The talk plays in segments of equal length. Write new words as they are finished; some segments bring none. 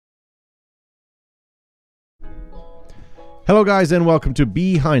Hello, guys, and welcome to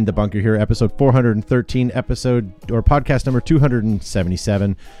Behind the Bunker here, episode 413, podcast number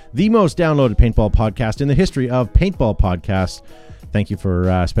 277, the most downloaded paintball podcast in the history of paintball podcasts. Thank you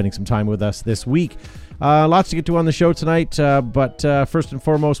for spending some time with us this week. Lots to get to on the show tonight, but first and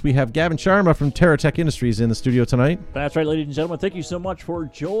foremost, we have Gavin Sharma from TerraTech Industries in the studio tonight. That's right, ladies and gentlemen. Thank you so much for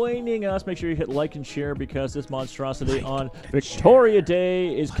joining us. Make sure you hit like and share because this monstrosity on Victoria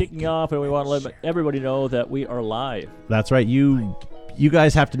Day is kicking off, and we want to let everybody know that we are live. That's right. You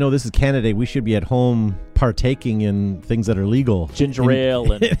guys have to know this is Canada Day. We should be at home partaking in things that are legal. Ginger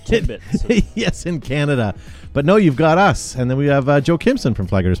ale and Timbits. Yes, in Canada. But no, you've got us. And then we have Joe Kimson from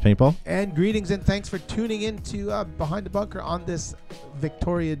Flaggers Paintball. And greetings and thanks for tuning in to Behind the Bunker on this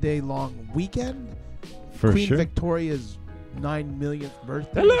Victoria Day long weekend. For Queen sure. Victoria's 9 millionth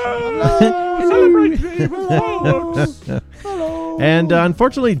birthday. Hello! Hello! And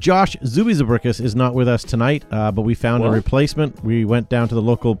unfortunately, Josh Zubizabrickus is not with us tonight, but we found a What? replacement. We went down to the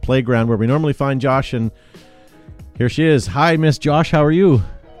local playground where we normally find Josh, and here she is. Hi, Miss Josh. How are you?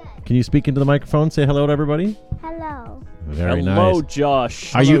 Can you speak into the microphone? Say hello to everybody. Hello. Very Hello, nice.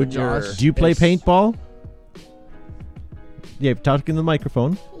 Josh. Are you? Hello, Josh. Do you play Yes. paintball? Yeah, talk into the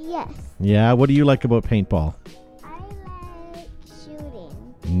microphone. Yes. Yeah. What do you like about paintball? I like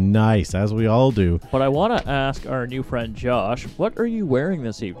shooting. Nice, as we all do. But I want to ask our new friend Josh, what are you wearing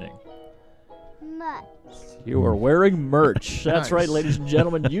this evening? Much. You are wearing merch. That's Nice. right, ladies and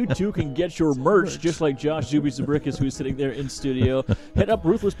gentlemen. You too can get your merch just like Josh Zubizabrickus, who's sitting there in studio. Hit up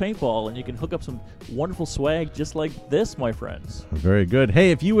Ruthless Paintball, and you can hook up some wonderful swag just like this, my friends. Very good. Hey,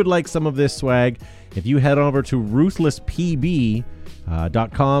 if you would like some of this swag, if you head over to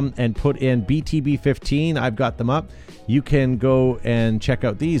ruthlesspb.com and put in BTB15, I've got them up. You can go and check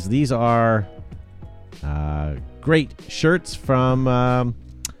out these. These are great shirts from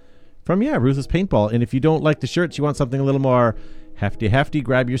Ruthless Paintball. And if you don't like the shirts, you want something a little more hefty,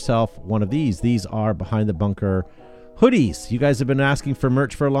 grab yourself one of these. These are Behind the Bunker hoodies. You guys have been asking for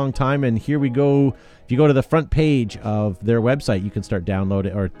merch for a long time, and here we go. If you go to the front page of their website, you can start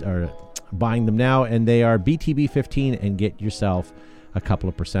downloading or buying them now, and they are BTB15 and get yourself a couple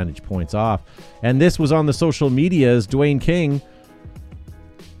of percentage points off. And this was on the social medias. Dwayne King,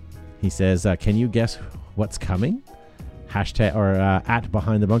 he says, can you guess what's coming? Hashtag or at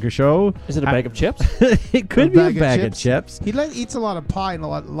Behind the Bunker Show. Is it a bag of chips? It could be a bag of chips. He eats a lot of pie and a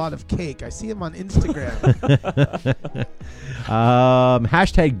lot of cake. I see him on Instagram.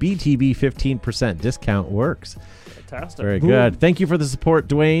 Hashtag BTB 15% discount works. Fantastic. Very good. Thank you for the support,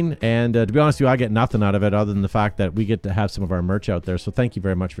 Dwayne. And to be honest with you, I get nothing out of it other than the fact that we get to have some of our merch out there. So thank you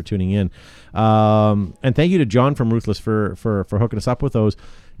very much for tuning in. And thank you to John from Ruthless for hooking us up with those.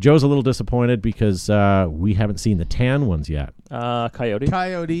 Joe's a little disappointed because we haven't seen the tan ones yet. Coyote.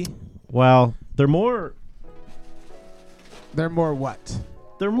 Coyote. Well, they're more They're more what?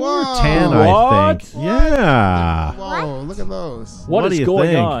 Whoa. tan, What? I think. Yeah. Whoa, look at those. What what do is you going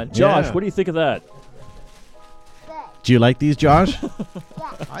think? on? Josh, Yeah. what do you think of that? Good. Do you like these, Josh?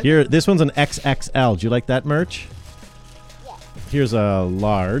 I- Here, this one's an XXL. Do you like that merch? Yes. Here's a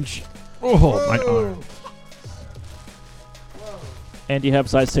large. Oh, my arm. And do you have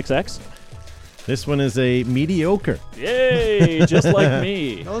size 6X? This one is a mediocre. Yay, just like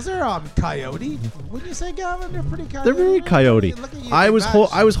me. Those are coyote. Wouldn't you say, Gavin? They're pretty coyote. They're very coyote. Look at you, I you was match.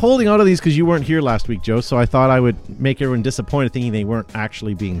 I was holding on to these because you weren't here last week, Joe. So I thought I would make everyone disappointed, thinking they weren't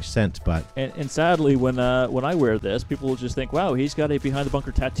actually being sent. But And sadly, when I wear this, people will just think, wow, he's got a Behind the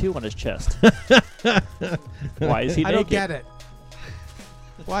Bunker tattoo on his chest. Why is he I naked? don't get it.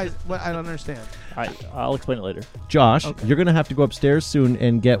 Why? What? I don't understand. I'll explain it later. Josh, Okay. you're gonna have to go upstairs soon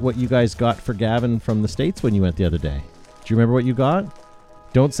and get what you guys got for Gavin from the States when you went the other day. Do you remember what you got?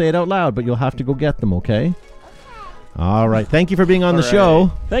 Don't say it out loud, but you'll have to go get them. Okay. All right. Thank you for being on the All show.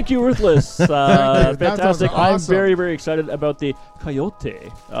 right. Thank you, Ruthless. Thank you. That Fantastic. was awesome. I'm very, very excited about the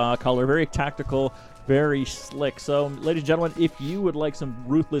Coyote color. Very tactical, very slick. So, ladies and gentlemen, if you would like some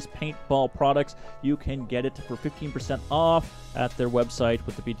Ruthless paintball products, you can get it for 15% off at their website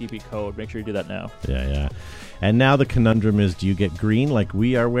with the BTP code. Make sure you do that now. Yeah. And now the conundrum is, do you get green like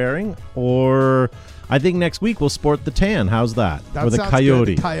we are wearing, or I think next week we'll sport the tan. How's that? That or the sounds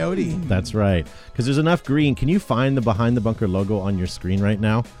coyote. Good. Coyote. That's right. Because there's enough green. Can you find the Behind the Bunker logo on your screen right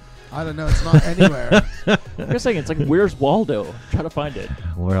now? I don't know. It's not anywhere. I'm just saying, it's like, where's Waldo? Try to find it.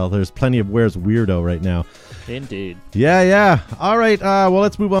 Well, there's plenty of Where's Weirdo right now. Indeed. Yeah. All right. Well,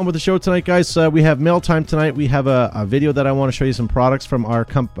 let's move on with the show tonight, guys. We have mail time tonight. We have a video that I want to show you some products from our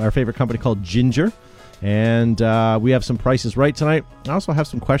favorite company called Ginger. And we have some prices right tonight. I also have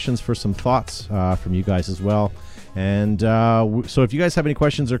some questions for some thoughts from you guys as well. And so if you guys have any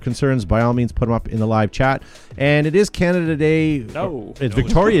questions or concerns, by all means, put them up in the live chat. And it is Canada Day. No. It's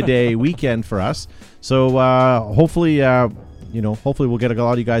Victoria Day weekend for us. So hopefully, hopefully we'll get a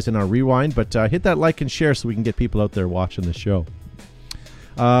lot of you guys in our rewind. But hit that like and share so we can get people out there watching the show.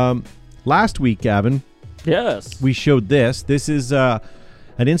 Last week, Gavin, Yes. we showed this. This is an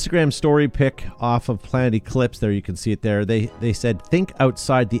Instagram story pic off of Planet Eclipse. There, you can see it there. They said, think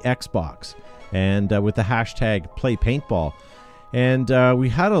outside the Xbox, and with the hashtag play paintball. And we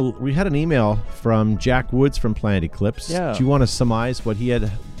had an email from Jack Woods from Planet Eclipse. Yeah. Do you want to surmise what he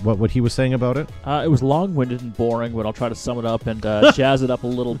was saying about it? It was long-winded and boring, but I'll try to sum it up and jazz it up a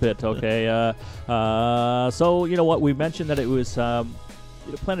little bit, okay? So, you know what? We mentioned that it was...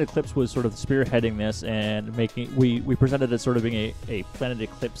 Planet Eclipse was sort of spearheading this and we presented it sort of being a Planet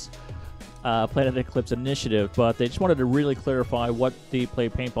Eclipse initiative, but they just wanted to really clarify what the Play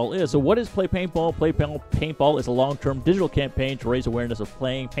Paintball is. So what is Play Paintball? Play Paintball is a long-term digital campaign to raise awareness of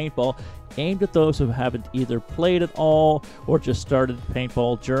playing paintball, aimed at those who haven't either played at all or just started the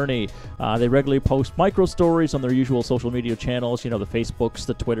paintball journey. They regularly post micro stories on their usual social media channels, the Facebooks,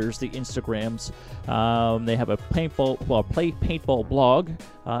 the Twitters, the Instagrams. They have a Play Paintball blog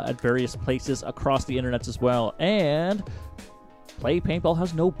at various places across the internet as well. And Play Paintball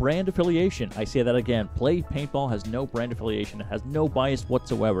has no brand affiliation. I say that again. Play Paintball has no brand affiliation. It has no bias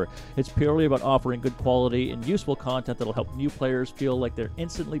whatsoever. It's purely about offering good quality and useful content that'll help new players feel like they're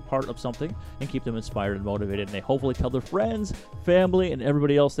instantly part of something and keep them inspired and motivated. And they hopefully tell their friends, family, and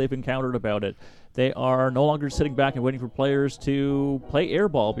everybody else they've encountered about it. They are no longer sitting back and waiting for players to play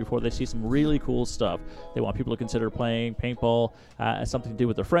airball before they see some really cool stuff. They want people to consider playing paintball as something to do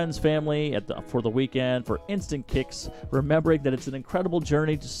with their friends, family, for the weekend, for instant kicks, remembering that it's an incredible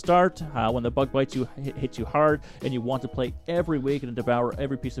journey to start when the bug bites you, hits you hard, and you want to play every week and devour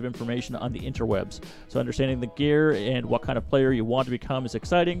every piece of information on the interwebs. So understanding the gear and what kind of player you want to become is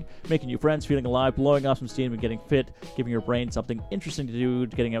exciting, making new friends, feeling alive, blowing off some steam, and getting fit, giving your brain something interesting to do,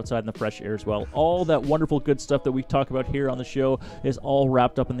 getting outside in the fresh air as well. All that wonderful good stuff that we talk about here on the show is all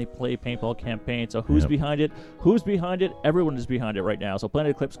wrapped up in the Play Paintball campaign. So who's behind it? Who's behind it? Everyone is behind it right now. So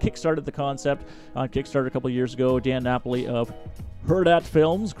Planet Eclipse kickstarted the concept on Kickstarter a couple of years ago. Dan Napoli of Heard At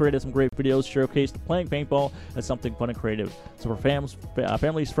Films created some great videos, showcased playing paintball as something fun and creative. So for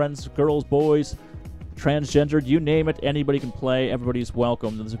families, friends, girls, boys, transgendered, you name it, anybody can play. Everybody's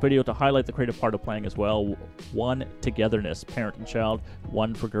welcome. There's a video to highlight the creative part of playing as well. One, togetherness, parent and child.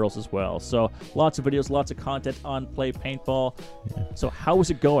 One for girls as well. So lots of videos, lots of content on Play Paintball. So how is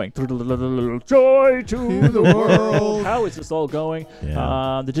it going? Joy to the world. How is this all going?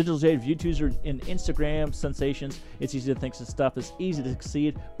 Yeah. The digital age of YouTubers and Instagram sensations. It's easy to think this stuff is easy to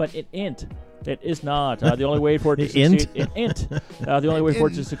succeed, but it ain't. It is not. The only way for it to succeed. The only way for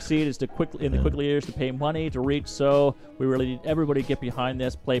it to succeed is to quickly years to pay money to reach. So we really need everybody to get behind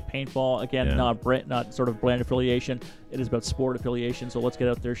this. Play paintball again. Not sort of brand affiliation. It is about sport affiliation. So let's get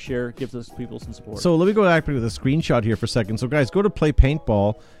out there, share, give those people some support. So let me go back to the screenshot here for a second. So guys, go to Play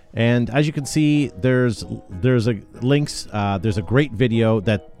Paintball, and as you can see, there's a links. There's a great video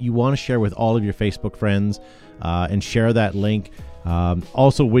that you want to share with all of your Facebook friends, and share that link.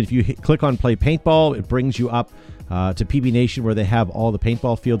 Also, if you click on Play Paintball, it brings you up to PB Nation, where they have all the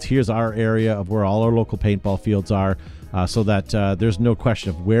paintball fields. Here's our area of where all our local paintball fields are, so that there's no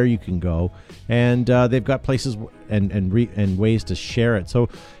question of where you can go. And they've got places and ways to share it. So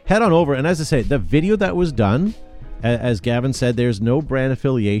head on over. And as I say, the video that was done, as Gavin said, there's no brand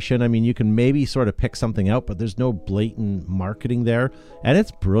affiliation. I mean, you can maybe sort of pick something out, but there's no blatant marketing there. And it's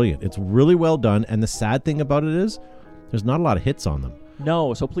brilliant. It's really well done. And the sad thing about it is, there's not a lot of hits on them.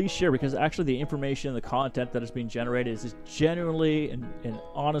 No, so please share, because actually the information and the content that is being generated is genuinely and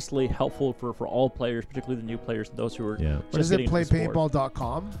honestly helpful for all players, particularly the new players and those who are just What is it, getting into the sport.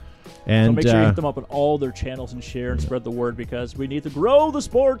 playpaintball.com? And so make sure you hit them up on all their channels and share and spread the word, because we need to grow the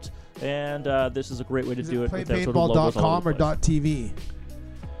sport, and this is a great way to do it. Playpaintball.com or .tv?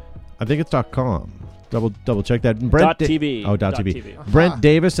 I think it's .com. Double check that. Brent .tv. .tv. Uh-huh. Brent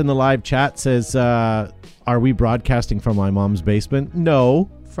Davis in the live chat says, "Are we broadcasting from my mom's basement?"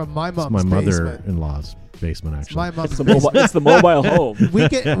 No, From my it's mom's my basement. mother-in-law's basement. Actually, My mom's It's the mobile home.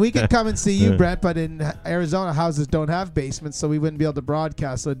 we can come and see you, Brent, but in Arizona, houses don't have basements, so we wouldn't be able to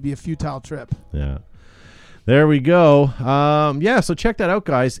broadcast, so it'd be a futile trip. Yeah. There we go. So check that out,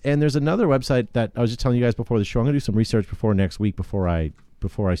 guys. And there's another website that I was just telling you guys before the show. I'm going to do some research before next week before I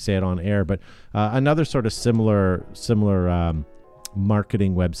say it on air. But another sort of similar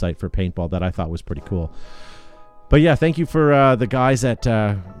marketing website for paintball that I thought was pretty cool. But yeah, thank you for the guys at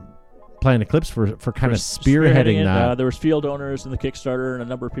Planet Eclipse for kind of spearheading it. that. There was field owners in the Kickstarter and a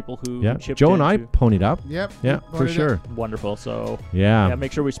number of people who Yeah, chipped Joe and I into- ponied up. Yep. Yeah, for sure. Wonderful. So Yeah.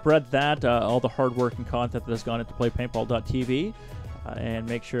 make sure we spread that, all the hard work and content that has gone into playpaintball.tv, and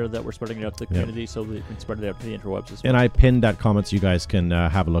make sure that we're spreading it out to the community so that we can spread it out to the interwebs as well. And I pinned that comment so you guys can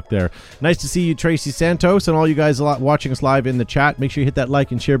have a look there. Nice to see you, Tracy Santos, and all you guys watching us live in the chat. Make sure you hit that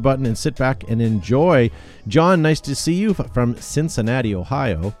like and share button and sit back and enjoy. John, nice to see you from Cincinnati,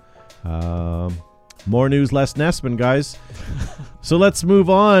 Ohio. More news, less Nessman, guys. So let's move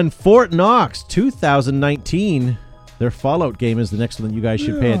on. Fort Knox 2019. Their Fallout game is the next one that you guys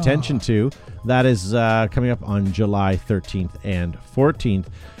should pay attention to. That is coming up on July 13th and 14th.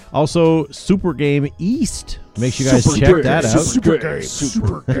 Also, Super Game East. Make sure you guys check that out. Super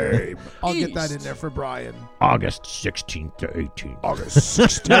game. I'll get that in there for Brian. August 16th to 18th. August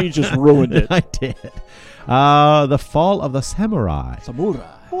 16th. You just ruined it. I did. The Fall of the Samurai. Samurai.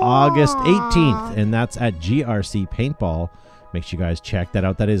 August 18th, and that's at GRC Paintball. Make sure you guys check that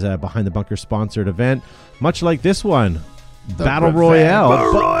out. That is a Behind the Bunker sponsored event, much like this one, Battle Royale.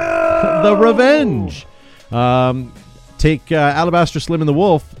 The Revenge. Take Alabaster Slim and the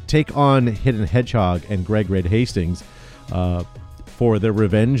Wolf take on Hidden Hedgehog and Greg Red Hastings for the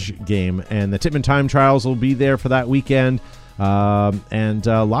Revenge game, and the Tippmann Time Trials will be there for that weekend. And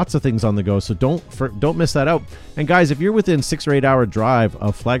lots of things on the go, so don't miss that out. And guys, if you're within 6 or 8 hour drive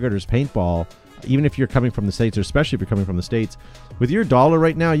of Flaggers Paintball, even if you're coming from the States, or especially if you're coming from the States, with your dollar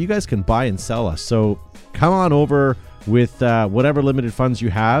right now, you guys can buy and sell us. So come on over with whatever limited funds you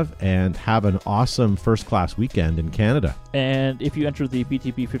have and have an awesome first-class weekend in Canada. And if you enter the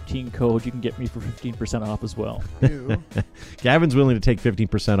BTB15 code, you can get me for 15% off as well. Gavin's willing to take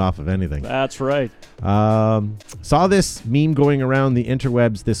 15% off of anything. That's right. Saw this meme going around the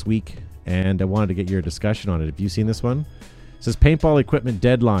interwebs this week, and I wanted to get your discussion on it. Have you seen this one? It says paintball equipment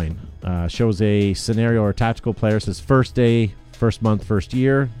deadline. Shows a scenario or tactical player. Says first day, first month, first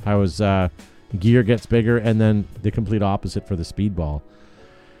year. How his gear gets bigger, and then the complete opposite for the speedball.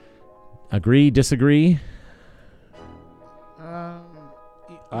 Agree, disagree?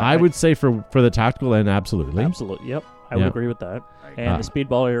 I would say for the tactical end, absolutely. Absolutely. Yep. I would agree with that. And the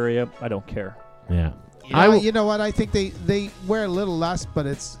speedball area, I don't care. Yeah. You know what? I think they wear a little less, but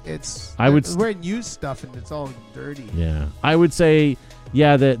it's wearing used stuff and it's all dirty. Yeah. I would say,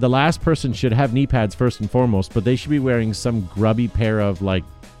 yeah, the last person should have knee pads first and foremost, but they should be wearing some grubby pair of like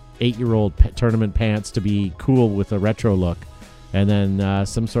 8-year-old tournament pants to be cool with a retro look, and then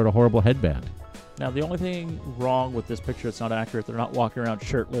some sort of horrible headband. Now, the only thing wrong with this picture, it's not accurate. They're not walking around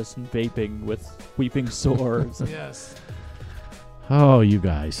shirtless and vaping with weeping sores. Yes. Oh, you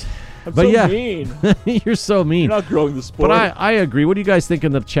guys. I'm But so yeah. mean. You're so mean. You're not growing the sport. But I agree. What do you guys think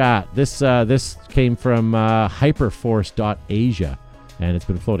in the chat? This came from hyperforce.asia, and it's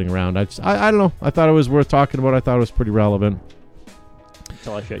been floating around. I don't know. I thought it was worth talking about. I thought it was pretty relevant.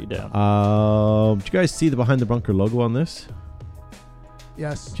 Until I shut you down. Did you guys see the Behind the Bunker logo on this?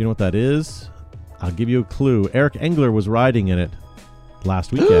 Yes. Do you know what that is? I'll give you a clue. Eric Engler was riding in it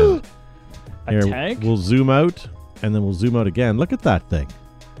last weekend. A tank? We'll zoom out, and then we'll zoom out again. Look at that thing.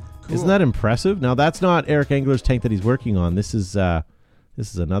 Cool. Isn't that impressive? Now, that's not Eric Engler's tank that he's working on. This is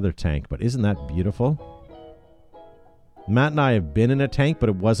another tank, but isn't that beautiful? Matt and I have been in a tank, but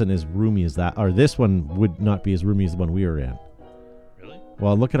it wasn't as roomy as that. Or this one would not be as roomy as the one we were in. Really?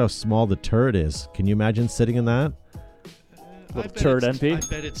 Well, look at how small the turret is. Can you imagine sitting in that? Little turret envy? I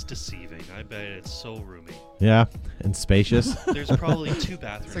bet it's deceiving. I bet it's so roomy. Yeah, and spacious. There's probably 2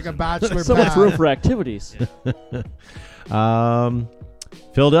 bathrooms. It's like a in there. bachelor So much pad. room for activities.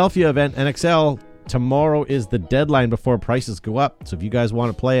 Philadelphia event NXL. Tomorrow is the deadline before prices go up. So if you guys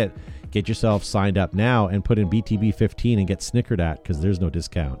want to play it, get yourself signed up now and put in BTB15 and get snickered at, because there's no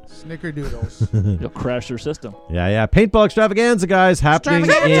discount. Snickerdoodles. You'll crash your system. Yeah. Paintball extravaganza, guys, happening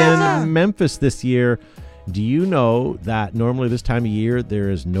Extravaganza! in Memphis this year. Do you know that normally this time of year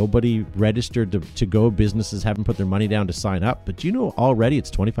there is nobody registered to go? Businesses haven't put their money down to sign up. But do you know already it's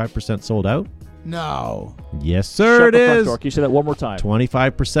 25% sold out? No. Yes, sir, Shut it the front is. door. Can you say that one more time?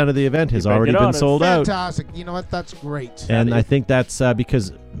 25% of the event has Keep already banging been on it. sold out. Fantastic. You know what? That's great. And I think that's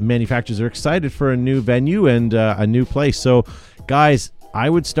because manufacturers are excited for a new venue and a new place. So, guys, I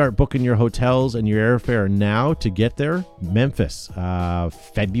would start booking your hotels and your airfare now to get there. Memphis,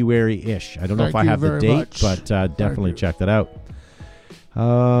 February-ish. I don't know if I Thank you have the very date, much. but definitely you. check that out.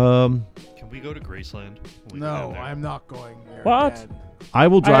 Can we go to Graceland? When we get No, in there? I'm not going there. What? Dad. I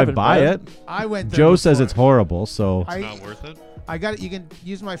will drive haven't by been. it. I went there Joe says before. it's horrible, so I- It's not worth it? I got it. You can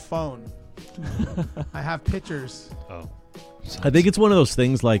use my phone. I have pictures. Oh. I think it's one of those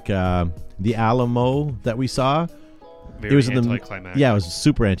things like the Alamo that we saw. Very it was in the anticlimactic. yeah, it was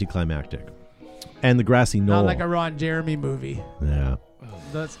super anticlimactic. And the grassy knoll. Not like a Ron Jeremy movie. Yeah.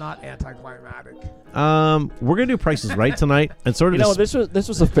 That's not anticlimactic. We're gonna do Prices Right tonight, and sort of You know, this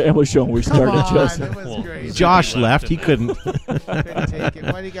was a family show when we Come started, on, Joseph. it was Well, great. Josh Left left. in He that. couldn't. Couldn't take it.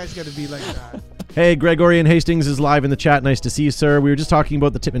 Why do you guys got to be like that? Hey, Gregorian Hastings is live in the chat. Nice to see you, sir. We were just talking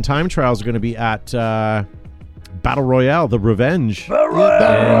about the Tipman Time Trials are going to be at Battle Royale, The Revenge, in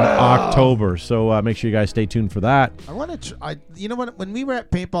October. So make sure you guys stay tuned for that. I want to. You know what? When we were at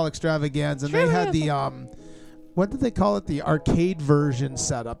Paintball Extravaganza, and they had the what did they call it? The arcade version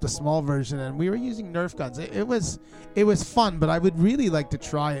set up, the small version, and we were using Nerf guns. It was fun, but I would really like to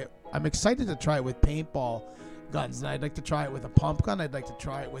try it. I'm excited to try it with paintball guns, and I'd like to try it with a pump gun. I'd like to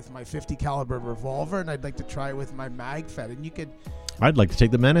try it with my 50 caliber revolver, and I'd like to try it with my MagFed. And you could, I'd like to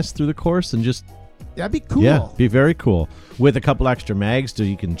take the Menace through the course and just that'd be cool. yeah, be very cool with a couple extra mags so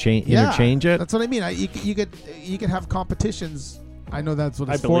you can interchange it. That's what I mean. You could have competitions. I know that's what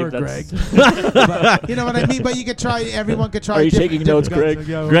I it's for, believe Greg. that's. But you know what I mean. But you could try. Everyone could try. Are you different- taking notes, different Greg? guns.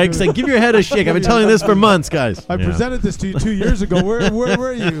 Yeah, Greg's like, give your head a shake. I've been telling you this for months, guys. I Yeah. presented this to you 2 years ago. Where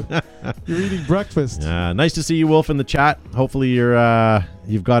were you? You're eating breakfast. Nice to see you, Wolf, in the chat. Hopefully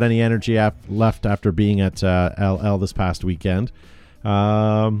you've got any energy left after being at LL this past weekend.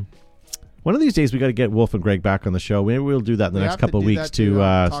 One of these days we got to get Wolf and Greg back on the show. Maybe we'll do that in the We next have couple to of do weeks that to,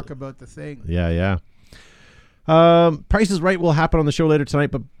 to talk about the thing. yeah. Price is Right will happen on the show later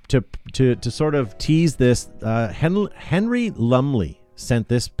tonight, but to sort of tease this, Henry Lumley sent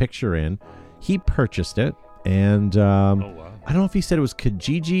this picture in. He purchased it, and Oh wow. I don't know if he said it was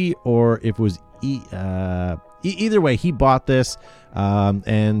Kijiji or if it was either way. He bought this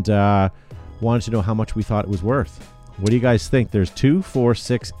and wanted to know how much we thought it was worth. What do you guys think? There's 2, 4,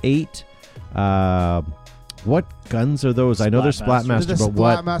 6, 8. What guns are those? I know they're Splatmaster. Splatmaster, They're the but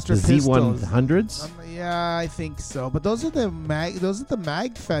what? Splatmaster The pistols. Z100s? Yeah, I think so. But those are the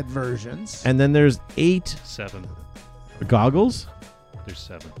MagFed versions. And then there's 8 7. goggles. There's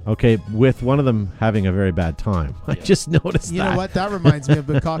 7. Okay, with one of them having a very bad time. I Yeah. just noticed You that. know what? That reminds me of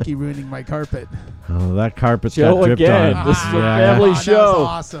Bukaki ruining my carpet. Oh, that carpet's Joe got dripped again. on. This is a Yeah. family That was show.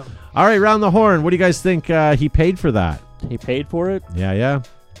 awesome. All right, round the horn. What do you guys think he paid for that? He paid for it. Yeah.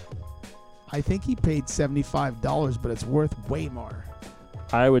 I think he paid $75, but it's worth way more.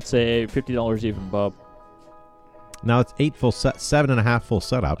 I would say $50 even, Bob. Now it's 8 full set, 7.5 full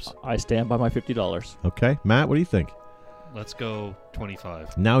setups. I stand by my $50. Okay, Matt, what do you think? Let's go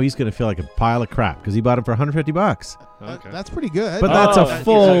 25. Now he's going to feel like a pile of crap because he bought it for $150. Okay. That's pretty good. But that's Oh, a that's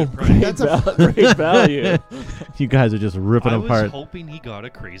full. That's a Great value. You guys are just ripping I them apart. was hoping he got a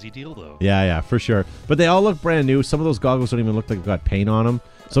crazy deal though. Yeah, for sure. But they all look brand new. Some of those goggles don't even look like they've got paint on them.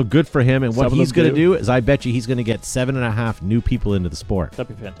 So good for him. And Some what of he's them going to do. do is, I bet you, he's going to get 7.5 new people into the sport.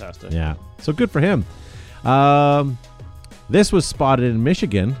 That'd be fantastic. Yeah. So good for him. This was spotted in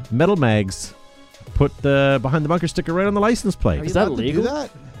Michigan. Metal Mags put the Behind the Bunker sticker right on the license Are plate. you Is that allowed to legal? do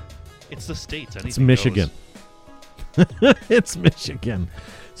that? It's the States. It's Anything Michigan. goes. It's Michigan.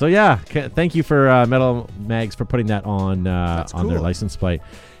 So yeah, thank you for Metal Mags for putting that on That's on their cool. license plate.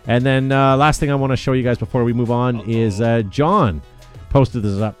 And then last thing I want to show you guys before we move on is John posted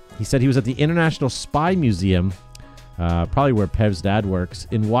this up. He said he was at the International Spy Museum, probably where Pev's dad works,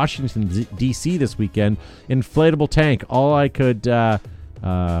 in Washington D.C. this weekend. Inflatable tank. All I could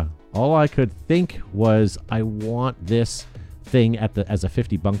think was, I want this thing as a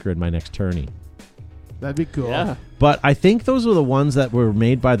 50 bunker in my next tourney. That'd be cool. Yeah. But I think those were the ones that were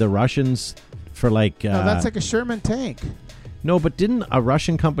made by the Russians for like. No, that's like a Sherman tank. No, but didn't a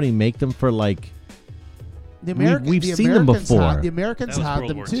Russian company make them for like? The We've the seen them Americans before. The Americans That was had World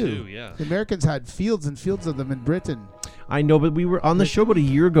them War too. II, yeah. The Americans had fields and fields of them in Britain. I know, but we were on the show about a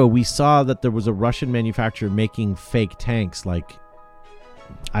year ago. We saw that there was a Russian manufacturer making fake tanks. Like,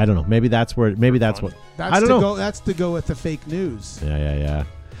 I don't know. Maybe that's where. Maybe that's what. That's I don't to know. go. That's to go with the fake news. Yeah.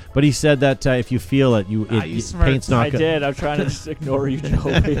 But he said that if you feel it, you smart. paint's not I good. did. I'm trying to just ignore you, Joe.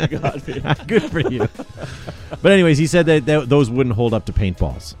 You got me. Good for you. But anyways, he said that those wouldn't hold up to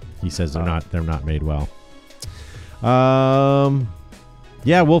paintballs. He says they're not made well.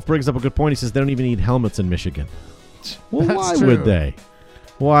 Yeah, Wolf brings up a good point. He says they don't even need helmets in Michigan. Well, That's why true. would they?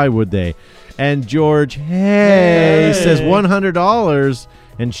 Why would they? And George, hey, says $100,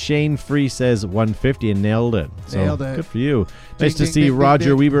 and Shane Free says $150 and nailed it. So Nailed it. good for you. Nice to ding, see ding, Roger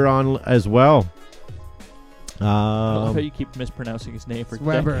ding. Weber on as well. I love how you keep mispronouncing his name for It's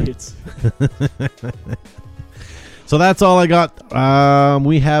Weber. decades. So that's all I got.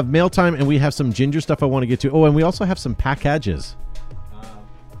 We have mail time, and we have some ginger stuff I want to get to. Oh, and we also have some packages.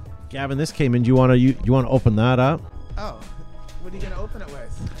 Gavin, this came in. Do you want to open that up? Oh, What are you gonna open it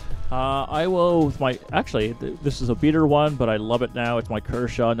with? I will with my. Actually, this is a beater one, but I love it now. It's my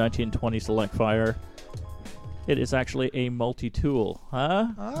Kershaw 1920 Select Fire. It is actually a multi-tool, huh?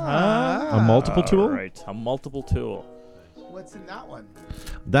 Ah. A multiple tool? Right, a multiple tool. What's in that one?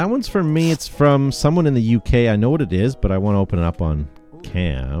 That one's for me. It's from someone in the UK. I know what it is, but I want to open it up on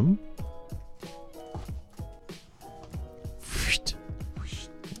cam.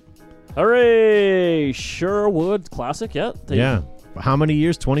 Hooray! Sherwood Classic, yeah. Yeah. How many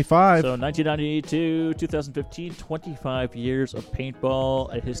years? 25. So 1990 to 2015, 25 years of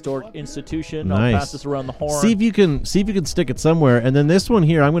paintball, a historic institution. Nice. I'll pass this around the horn. See if you can stick it somewhere. And then this one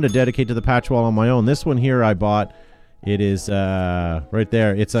here, I'm going to dedicate to the patch wall on my own. This one here I bought. It is right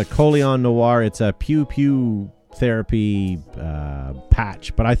there. It's a Coleon Noir. It's a Pew Pew Therapy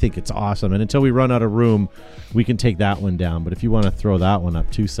patch, but I think it's awesome. And until we run out of room, we can take that one down. But if you want to throw that one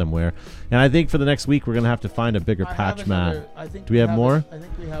up too somewhere, and I think for the next week we're going to have to find a bigger patch mat. Do we have more? I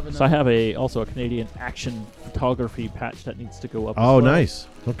think we have another. So I have also a Canadian action photography patch that needs to go up. Oh, as well. nice.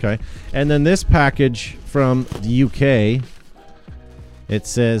 Okay. And then this package from the UK. It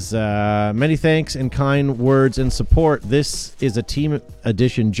says, many thanks and kind words and support. This is a team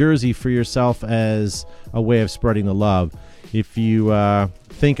edition jersey for yourself as a way of spreading the love. If you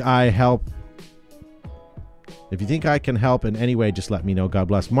think I can help in any way, just let me know. God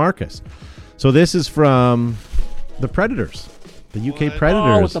bless. Marcus. So this is from the Predators, the UK What?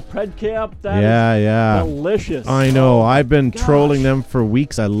 Predators. Oh, with the pred cap. That Yeah. is delicious. I know. Oh, I've been gosh. trolling them for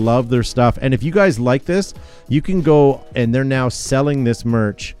weeks. I love their stuff. And if you guys like this, you can go, and they're now selling this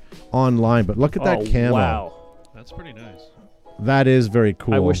merch online. But look at that camo. Wow. That's pretty nice. That is very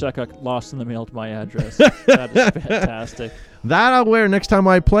cool. I wish that got lost in the mail to my address. That is fantastic. That I'll wear next time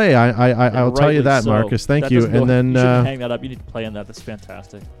I play. I'll tell you Rightly that, so. Marcus. Thank That you. doesn't go- And then you shouldn't hang that up. You need to play in that. That's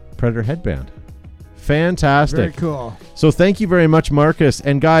fantastic. Predator headband. Fantastic. Very cool. So thank you very much, Marcus.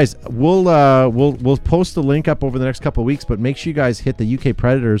 And guys, we'll post the link up over the next couple of weeks, but make sure you guys hit the UK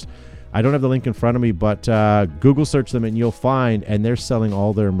Predators. I don't have the link in front of me, but Google search them and you'll find, and they're selling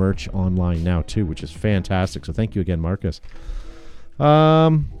all their merch online now too, which is fantastic. So thank you again, Marcus.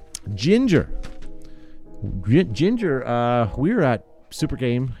 Ginger. Ginger, we were at Super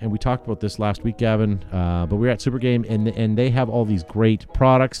Game, and we talked about this last week, Gavin, but we were at Super Game, and they have all these great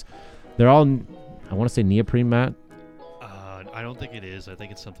products. They're all, I want to say neoprene mat. I don't think it is. I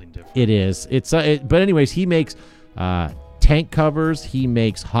think it's something different. It is. But anyways, he makes tank covers. He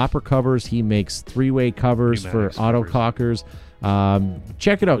makes hopper covers. He makes three-way covers for Pneumatics autocockers.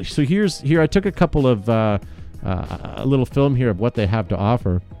 Check it out. So here I took a couple of a little film here of what they have to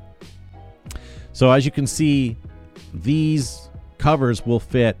offer. So as you can see, these covers will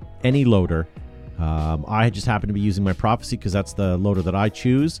fit any loader. I just happen to be using my Prophecy because that's the loader that I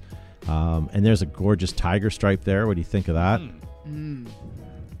choose. And there's a gorgeous tiger stripe there. What do you think of that? And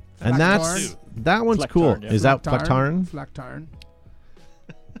that one's cool. Flectarn, yeah. Is that Flectarn? Flectarn.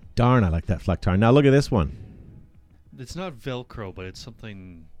 Darn, I like that Flectarn. Now look at this one. It's not Velcro, but it's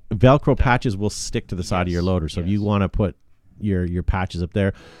something. Velcro patches will stick to the side of your Yes, loader. So if yes. you want to put your patches up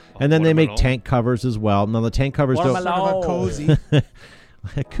there. And then they make watermelon. tank covers as well. Now the tank covers don't... Watermelon. Sort of a cozy.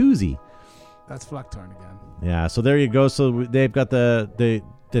 A koozie. That's Flectarn again. Yeah, so there you go. So they've got the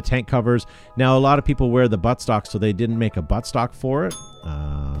tank covers. Now a lot of people wear the buttstock, so they didn't make a buttstock for it.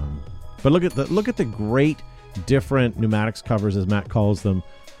 But look at the great different pneumatics covers, as Matt calls them,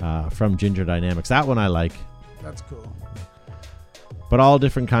 from Ginger Dynamics. That one I like. That's cool. But all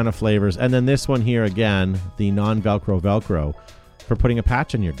different kind of flavors. And then this one here again, the non-Velcro for putting a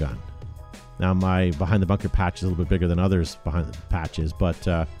patch on your gun. Now my behind the bunker patch is a little bit bigger than others behind the patches, but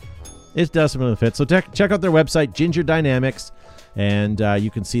it does really fit. So check out their website, Ginger Dynamics, and you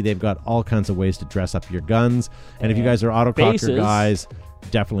can see they've got all kinds of ways to dress up your guns. And if you guys are autococker bases. guys,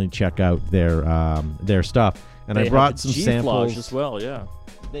 definitely check out their stuff. And They I brought have some G-Flash samples as well. Yeah.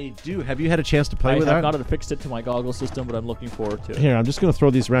 They do. Have you had a chance to play I with have that? not affixed it to my goggle system, but I'm looking forward to it. Here, I'm just going to throw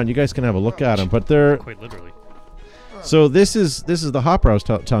these around. You guys can have a look at them. But they're Quite literally. so this is the hopper I was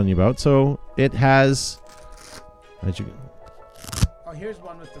telling you about. So it has, Oh, here's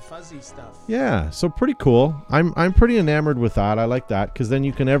one with the fuzzy stuff. yeah. So pretty cool. I'm pretty enamored with that. I like that because then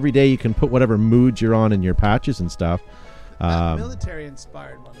you can every day you can put whatever mood you're on in your patches and stuff. That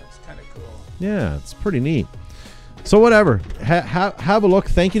military-inspired one looks kind of cool. Yeah, it's pretty neat. So whatever, have a look.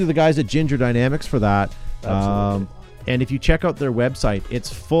 Thank you to the guys at Ginger Dynamics for that. Absolutely. And if you check out their website,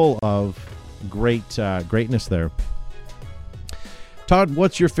 it's full of greatness there. Todd,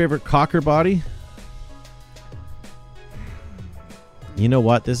 what's your favorite cocker body? You know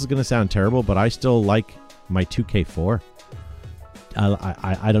what? This is going to sound terrible, but I still like my 2K4.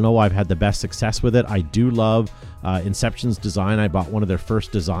 I don't know why I've had the best success with it. I do love Inception's design, I bought one of their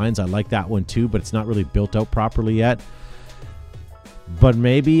first designs. I like that one too, but it's not really built out properly yet. But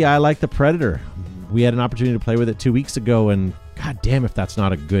maybe I like the Predator. We had an opportunity to play with it 2 weeks ago, and god damn if that's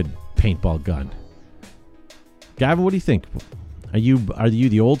not a good paintball gun. Gavin, what do you think? Are you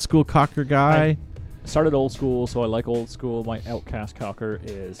the old school cocker guy? I started old school, so I like old school. My Outcast cocker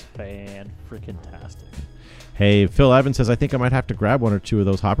is fan-freaking-tastic. Hey, Phil Evans says, I think I might have to grab one or two of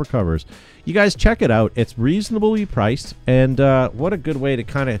those hopper covers. You guys check it out. It's reasonably priced, and what a good way to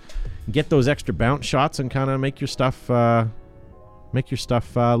kind of get those extra bounce shots and kind of make your stuff look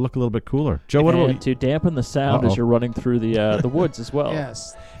a little bit cooler. Joe, what about And to dampen the sound as you're running through the woods as well.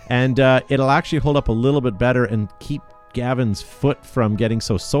 Yes. And it'll actually hold up a little bit better and keep Gavin's foot from getting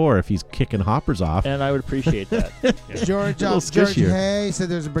so sore if he's kicking hoppers off. And I would appreciate that. George, little George squishier. Hay said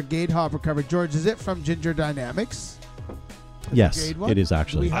there's a Brigade hopper cover. George, is it from Ginger Dynamics? Yes, Brigade one? it is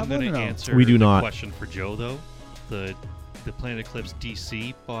actually. We have I'm going one to or no? answer We do the not. question for Joe, though. The Planet Eclipse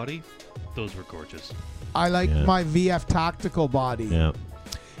DC body, those were gorgeous. I like Yeah. my VF Tactical body Yeah.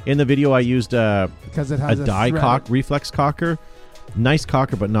 In the video, I used because it a has die thread. cock reflex cocker. Nice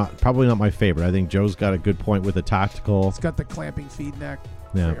cocker, but probably not my favorite. I think Joe's got a good point with the tactical. It's got the clamping feed neck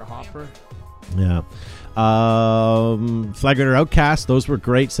Yeah. for your hopper. Yeah. Flag Runner Outcast, those were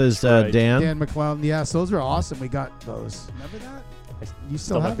great, says Right. Dan. Dan McClellan. Yes, those were awesome. We got those. Remember that? You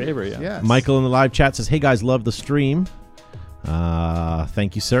still Still my have it? favorite, yeah. Yes. Michael in the live chat says, hey guys, love the stream.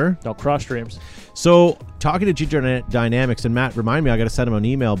 Thank you, sir. No cross streams. So, talking to Ginger Dynamics, and Matt, remind me, I got to send him an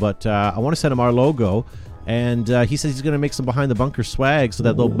email, but I want to send him our logo. And he says he's going to make some Behind the Bunker swag so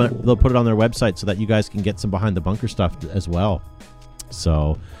that they'll put it on their website so that you guys can get some Behind the Bunker stuff as well.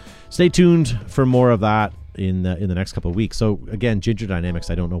 So, stay tuned for more of that in the next couple of weeks. So, again, Ginger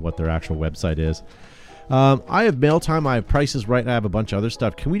Dynamics, I don't know what their actual website is. I have mail time. I have prices right. I have a bunch of other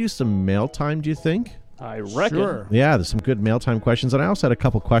stuff. Can we do some mail time, do you think? I reckon. Sure. Yeah, there's some good mail time questions, and I also had a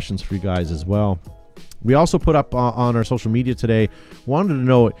couple questions for you guys as well. We also put up on our social media today, wanted to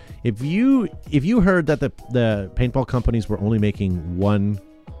know if you heard that the paintball companies were only making one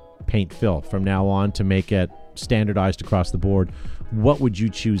paint fill from now on to make it standardized across the board, what would you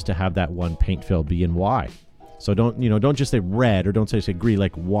choose to have that one paint fill be and why? So don't just say red or don't say green.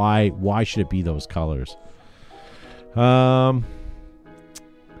 Like why should it be those colors? Yeah.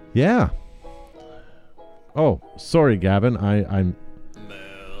 Oh, sorry, Gavin. I'm.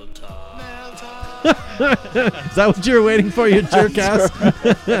 Is that what you were waiting for, you jerk ass?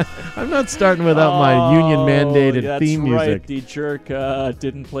 I'm not starting without my union mandated that's theme right. music. The jerk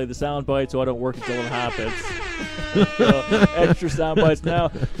didn't play the sound bite, so I don't work until it happens. So, extra sound bites now.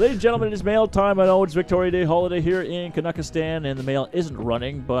 Ladies and gentlemen, it is mail time. I know it's Victoria Day holiday here in Kanakistan, and the mail isn't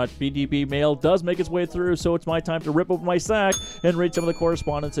running, but BDB mail does make its way through, so it's my time to rip open my sack and read some of the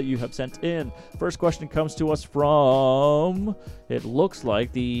correspondence that you have sent in. First question comes to us from, it looks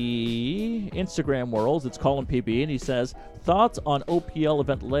like the Instagram world. It's Colin PB, and he says, thoughts on OPL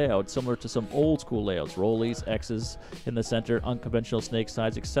event layout similar to some old school layouts, rollies, X's in the center, unconventional snake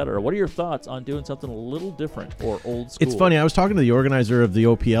sides, etc. What are your thoughts on doing something a little different or old school? It's funny. I was talking to the organizer of the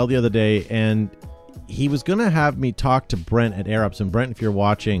OPL the other day, and he was going to have me talk to Brent at Air Ups. And Brent, if you're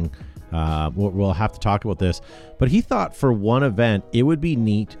watching, we'll have to talk about this. But he thought for one event, it would be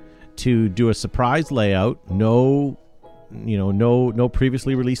neat to do a surprise layout, no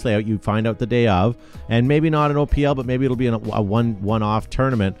previously released layout. You find out the day of, and maybe not an OPL, but maybe it'll be a one-off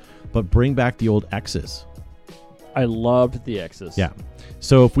tournament. But bring back the old X's. I loved the X's. Yeah.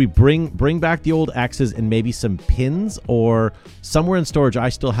 So if we bring back the old X's and maybe some pins, or somewhere in storage, I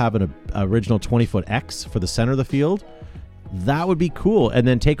still have an original 20-foot X for the center of the field. That would be cool. And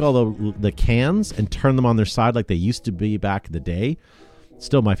then take all the cans and turn them on their side like they used to be back in the day.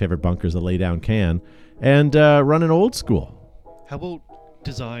 Still my favorite bunker is the lay down can. And run an old school. How about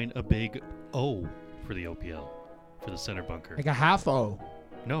design a big O for the OPL, for the center bunker? Like a half O.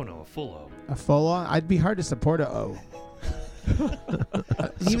 No, a full O. A full O? I'd be hard to support a O.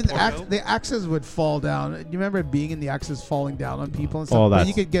 Even the axes would fall down. You remember being in the axes falling down on people and stuff? Oh, But that's-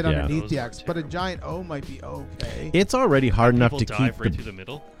 you could get yeah. underneath Those the were X. But a terrible. giant O might be okay. It's already hard enough People to dive keep right the through the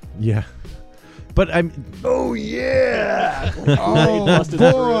middle. yeah. But I'm Oh Busted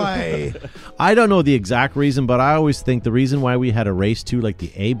boy! I don't know the exact reason, but I always think the reason why we had a race to like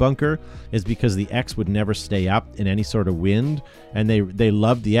the A bunker is because the X would never stay up in any sort of wind, and they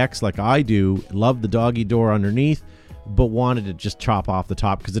loved the X like I do, loved the doggy door underneath, but wanted to just chop off the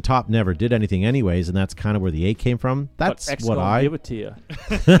top because the top never did anything anyways, and that's kind of where the A came from. That's X what gonna I give it to you.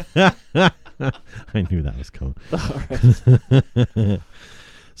 I knew that was coming.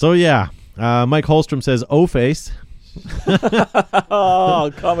 So yeah, Mike Holstrom says O-face.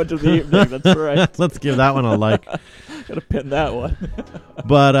 Oh, comment of the evening. That's right. Let's give that one a like. Gotta pin that one.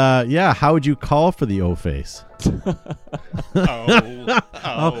 But yeah, how would you call for the O face?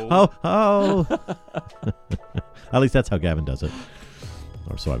 Oh. At least that's how Gavin does it.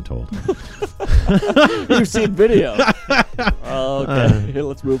 Or so I'm told. You've seen video. Okay,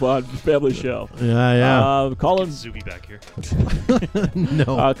 let's move on. Family show. Yeah. Colin Zuby back here.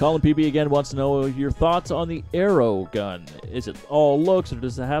 No. Colin PB again wants to know your thoughts on the arrow gun. Is it all looks, or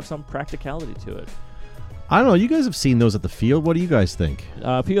does it have some practicality to it? I don't know. You guys have seen those at the field. What do you guys think?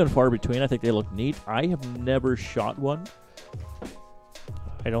 Few and far between. I think they look neat. I have never shot one.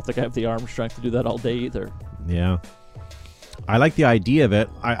 I don't think I have the arm strength to do that all day either. Yeah. I like the idea of it.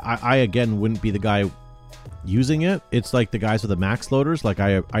 I again wouldn't be the guy using it. It's like the guys with the max loaders. Like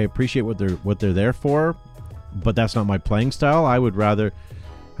I appreciate what they're there for, but that's not my playing style. I'd rather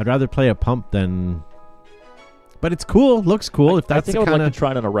play a pump than. But it's cool. Looks cool. If that's I think the I would kind like to try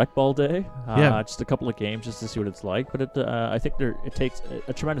it on a rec ball day. Yeah. Just a couple of games just to see what it's like. But I think it takes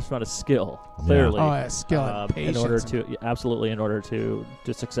a tremendous amount of skill. Clearly. Oh, yeah, skill and patience. in order to absolutely in order to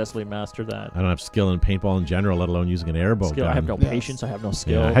successfully master that. I don't have skill in paintball in general, let alone using an airboat Skill. gun. I have no Yes. patience. I have no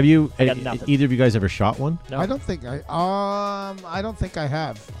skill. Yeah. Have you? I got nothing. Either of you guys ever shot one? No. I don't think I don't think I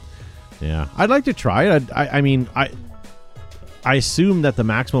have. Yeah, I'd like to try it. I mean, I assume that the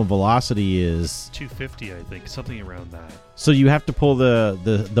maximum velocity is 250, I think, something around that. so you have to pull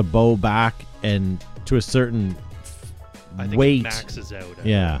the bow back and to a certain I think weight. it maxes out. At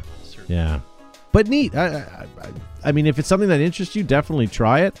Yeah, a certain- yeah. But neat. I mean, if it's something that interests you, definitely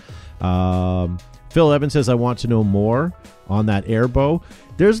try it. Phil Evans says, I want to know more on that air bow.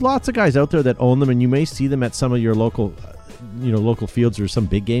 There's lots of guys out there that own them, and you may see them at some of your local fields or some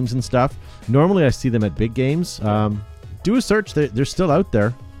big games and stuff. Normally, I see them at big games. Do a search. They're still out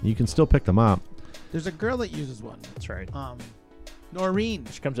there. You can still pick them up. There's a girl that uses one. That's right. Noreen.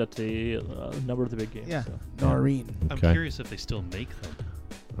 Which comes out the number of the big games. Yeah, so. Noreen. I'm Okay. curious if they still make them.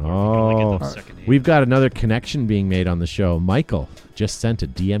 Oh, Get them secondhand. we've got another connection being made on the show. Michael just sent a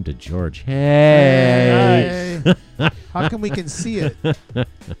DM to George. Hey. Hey. How come we can see it?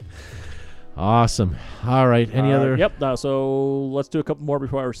 Awesome. All right. Any other? Yep. So let's do a couple more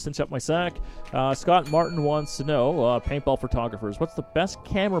before I cinch up my sack. Scott Martin wants to know, paintball photographers, what's the best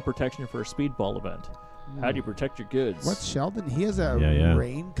camera protection for a speedball event? How do you protect your goods? What's Sheldon? He has a Yeah.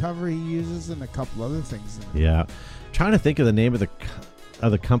 rain cover he uses and a couple other things. Yeah. Trying to think of the name of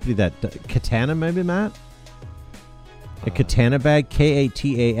the company that Katana, maybe, Matt? A Katana bag,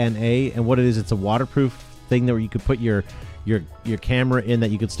 Katana, and what it is, it's a waterproof thing that where you could put your camera in, that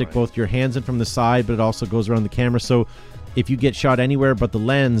you could stick Right. both your hands in from the side, but it also goes around the camera. So if you get shot anywhere but the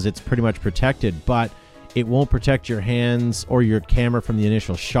lens, it's pretty much protected, but it won't protect your hands or your camera from the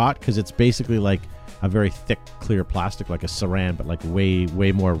initial shot because it's basically like a very thick, clear plastic, like a saran, but like way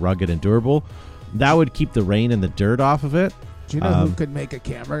more rugged and durable. That would keep the rain and the dirt off of it. Do you know who could make a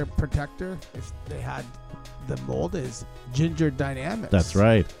camera protector if they had the mold? Is Ginger Dynamics. That's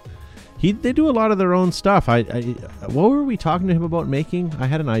right. They do a lot of their own stuff. What were we talking to him about making? I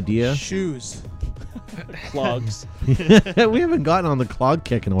had an idea. Shoes. Clogs. We haven't gotten on the clog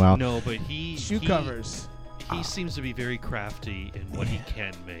kick in a while. No, but he Covers. He seems to be very crafty in what he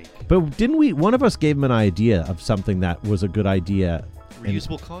can make. But didn't we? One of us gave him an idea of something that was a good idea.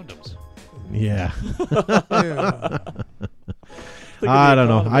 Reusable condoms. Yeah. Ew. I don't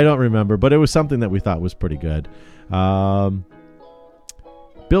know. I don't remember, but it was something that we thought was pretty good.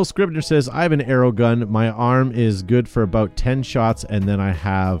 Bill Scribner says, I have an arrow gun. My arm is good for about 10 shots, and then I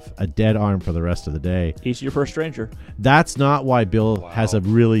have a dead arm for the rest of the day. Easier for a stranger. That's not why Bill Wow. has a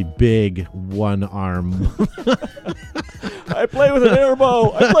really big one arm. I play with an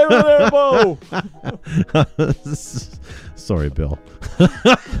airbow. I play with an airbow. Sorry, Bill.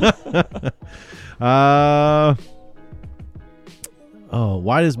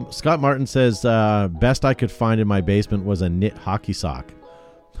 Why does Scott Martin says best I could find in my basement was a knit hockey sock?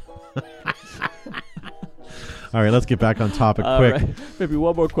 All right, let's get back on topic All quick. right. Maybe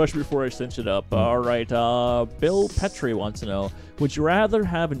one more question before I cinch it up. All right. Bill Petrie wants to know, would you rather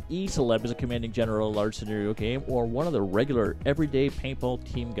have an E-Celeb as a commanding general in a large scenario game or one of the regular everyday paintball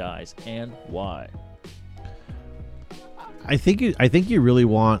team guys, and why? I think you really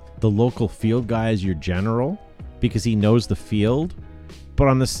want the local field guy as your general because he knows the field. But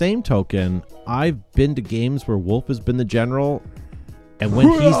on the same token, I've been to games where Wolf has been the general, and when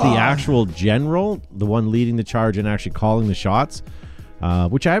he's the actual general, the one leading the charge and actually calling the shots,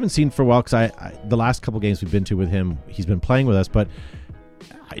 which I haven't seen for a while because the last couple games we've been to with him, he's been playing with us, but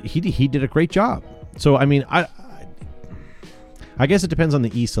he did a great job. So I mean, I guess it depends on the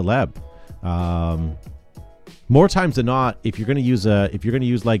E-Celeb. More times than not, if you're going to use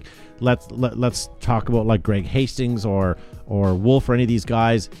like let's talk about like Greg Hastings or Wolf or any of these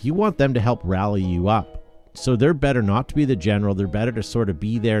guys, you want them to help rally you up. So they're better not to be the general. They're better to sort of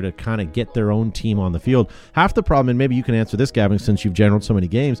be there to kind of get their own team on the field. Half the problem, and maybe you can answer this, Gavin, since you've generaled so many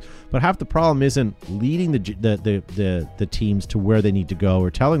games, but half the problem isn't leading the teams to where they need to go or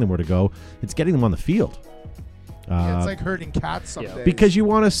telling them where to go. It's getting them on the field. It's like herding cats some days. Because you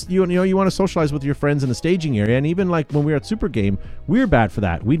want to you want to socialize with your friends in the staging area, and even like when we were at Super Game, we were bad for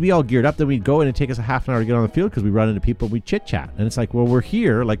that. We'd be all geared up, then we'd go in and take us a half an hour to get on the field because we run into people, we chit chat, and it's like, well, we're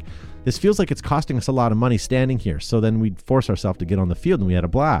here, like this feels like it's costing us a lot of money standing here. So then we'd force ourselves to get on the field, and we had a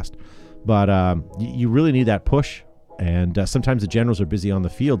blast. But you really need that push, and sometimes the generals are busy on the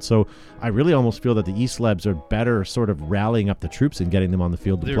field. So I really almost feel that the E-Celebs are better sort of rallying up the troops and getting them on the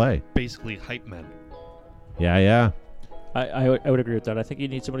field to play. Basically hype men. Yeah. I would agree with that. I think you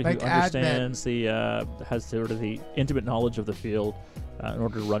need somebody Like who understands has sort of the intimate knowledge of the field in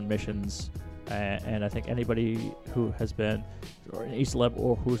order to run missions. And I think anybody who has been or an E-Celeb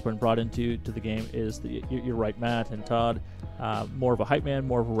or who's been brought into the game is you're right, Matt and Todd, more of a hype man,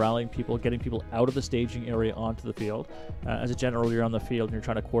 more of a rallying people, getting people out of the staging area onto the field. As a general, you're on the field and you're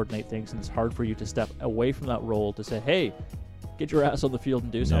trying to coordinate things, and it's hard for you to step away from that role to say, hey, get your ass on the field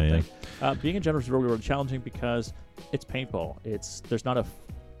and do something. Being a general is really, really challenging because it's paintball. There's not a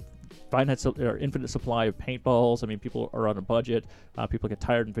finite or infinite supply of paintballs. I mean, people are on a budget. People get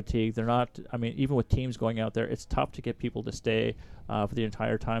tired and fatigued. They're not. I mean, even with teams going out there, it's tough to get people to stay for the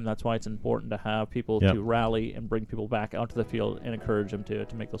entire time. That's why it's important to have people to rally and bring people back onto the field and encourage them to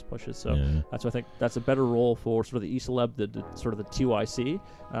make those pushes. So that's why I think that's a better role for sort of the E-Celeb, the sort of the TYC,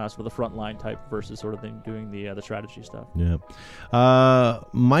 sort of the frontline type versus sort of doing the strategy stuff. Yeah.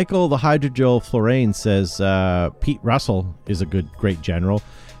 Michael the Hydrogel Florane says Pete Russell is a great general.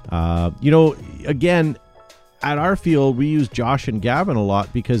 Again, at our field, we use Josh and Gavin a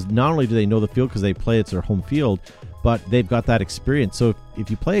lot because not only do they know the field because they play, it's their home field, but they've got that experience. So if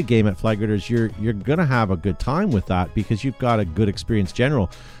you play a game at Flag Raiders, you're going to have a good time with that because you've got a good experienced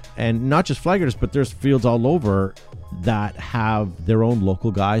general. And not just Flag Raiders, but there's fields all over that have their own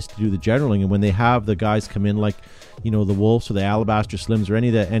local guys to do the generaling. And when they have the guys come in like, the Wolves or the Alabaster Slims or any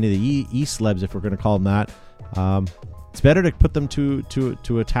of the E-Celebs, if we're going to call them that, it's better to put them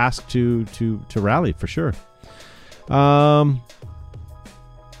to a task to rally for sure.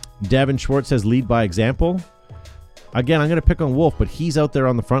 Devin Schwartz says lead by example. Again, I'm going to pick on Wolf, but he's out there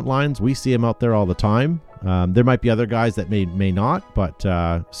on the front lines. We see him out there all the time. There might be other guys that may not, but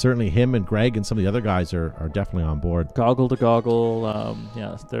certainly him and Greg and some of the other guys are definitely on board. Goggle to goggle,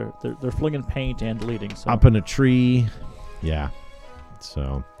 they're flinging paint and leading. So. Up in a tree, yeah.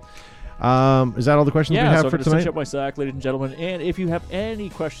 So. Is that all the questions we have for tonight? Yeah, so up my sack, ladies and gentlemen. And if you have any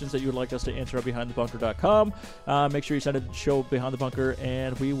questions that you would like us to answer at BehindTheBunker.com, make sure you send it to show Behind the Bunker,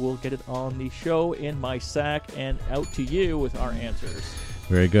 and we will get it on the show in my sack and out to you with our answers.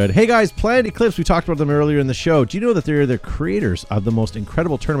 Very good. Hey guys, Planet Eclipse, we talked about them earlier in the show. Do you know that they're the creators of the most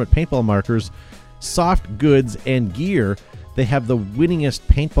incredible tournament paintball markers, soft goods, and gear? They have the winningest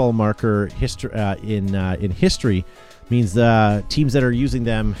paintball marker in history. Means the teams that are using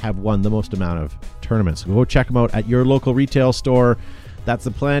them have won the most amount of tournaments. Go check them out at your local retail store. That's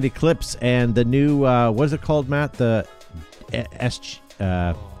the Planet Eclipse and the new, what is it called, Matt? The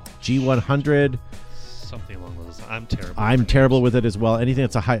G100. Something along those lines. I'm terrible. I'm terrible with it as well. Anything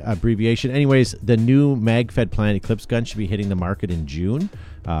that's a high abbreviation. Anyways, the new MagFed Planet Eclipse gun should be hitting the market in June.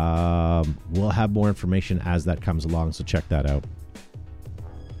 We'll have more information as that comes along, so check that out.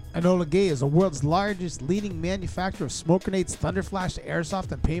 Enola Gay is the world's largest leading manufacturer of smoke grenades, thunderflash,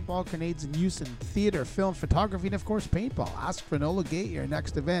 airsoft, and paintball grenades in use in theater, film, photography, and of course paintball. Ask for Enola Gay at your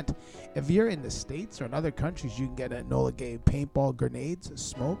next event. If you're in the States or in other countries, you can get Enola Gay paintball grenades,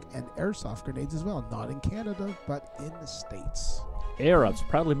 smoke, and airsoft grenades as well. Not in Canada, but in the States. Air Ups,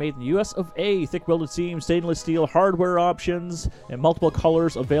 proudly made in the US of A. Thick welded seams, stainless steel, hardware options, and multiple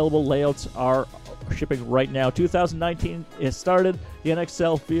colors. Available layouts are shipping right now. 2019 is started. The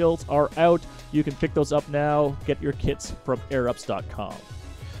NXL fields are out. You can pick those up now. Get your kits from airups.com.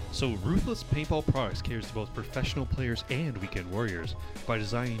 So Ruthless Paintball Products caters to both professional players and weekend warriors. By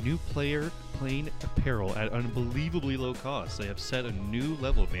designing new plain apparel at unbelievably low cost, they have set a new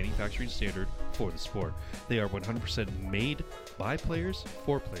level of manufacturing standard for the sport. They are 100% made by players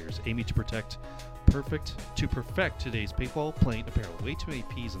for players, aiming to perfect today's paintball plain apparel. Way too many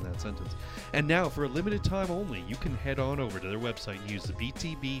P's in that sentence. And now, for a limited time only, you can head on over to their website and use the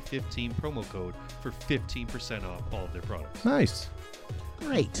BTB15 promo code for 15% off all of their products. Nice.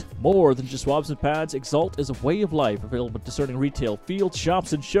 great. More than just swabs and pads, Exalt is a way of life available at discerning retail, fields,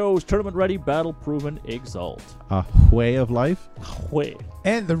 shops, and shows. Tournament-ready, battle-proven Exalt. A way of life? Wait.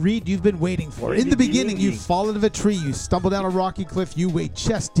 And the read you've been waiting for. In the beginning, you fall out of a tree, you stumble down a rocky cliff, you wade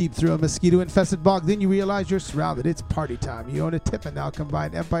chest deep through a mosquito-infested bog, then you realize you're surrounded. It's party time. You own a Tippmann now.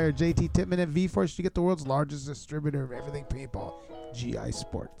 Combine Empire, JT Tippmann, and V-Force to get the world's largest distributor of everything paintball. GI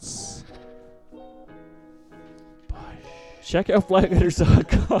Sports. Check out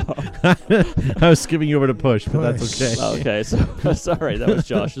flaghunters.com. I was skipping you over to push, but that's okay. Okay, so sorry, that was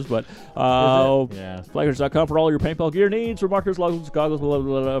Josh's, but Yeah. flaghunters.com for all your paintball gear needs. For markers, goggles,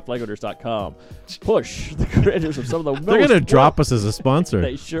 flaghunters.com. Push, the creators of some of the most... They're going to drop us as a sponsor.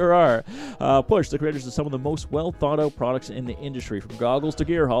 They sure are. Push, the creators of some of the most well-thought-out products in the industry. From goggles to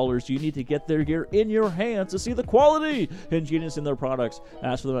gear haulers, you need to get their gear in your hands to see the quality and genius in their products.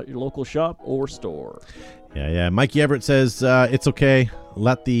 Ask for them at your local shop or store. Yeah. Mikey Everett says, it's okay.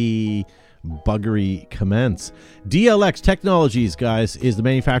 Let the buggery commence. DLX Technologies, guys, is the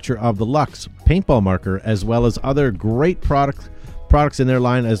manufacturer of the Lux paintball marker, as well as other great products in their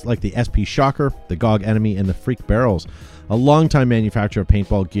line, as like the SP Shocker, the GOG Enemy, and the Freak Barrels. A longtime manufacturer of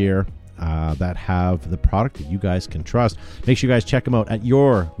paintball gear that have the product that you guys can trust. Make sure you guys check them out at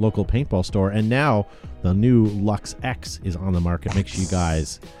your local paintball store. And now the new Lux X is on the market. Make sure you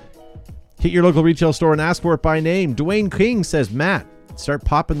guys hit your local retail store and ask for it by name. Dwayne King says, Matt, start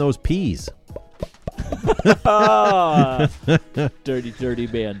popping those peas. Dirty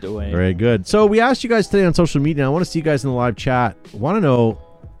man, Dwayne. Very good. So we asked you guys today on social media. I want to see you guys in the live chat. Want to know,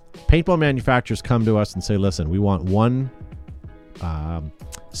 paintball manufacturers come to us and say, listen, we want one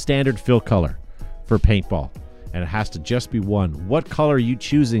standard fill color for paintball, and it has to just be one. What color are you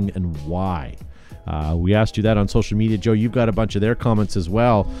choosing and why? We asked you that on social media. Joe, you've got a bunch of their comments as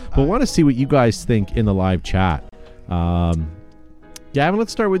well. But want to see what you guys think in the live chat. Gavin,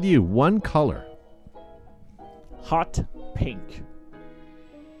 let's start with you. One color. Hot pink.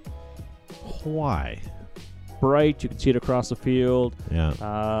 Why? Bright. You can see it across the field.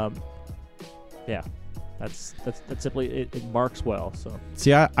 Yeah. Yeah. That's simply it marks well. So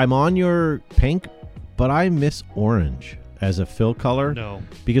See, I'm on your pink, but I miss orange as a fill color. No.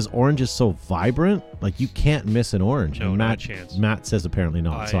 Because orange is so vibrant, like you can't miss an orange. No, and not a chance. Matt says apparently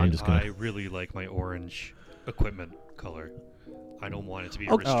not, so I'm just gonna. I really like my orange equipment color. I don't want it to be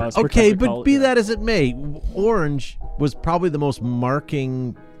Okay, restricted. it's okay, protected but color, be yeah. that as it may, orange was probably the most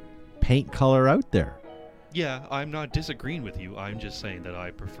marking paint color out there. Yeah, I'm not disagreeing with you. I'm just saying that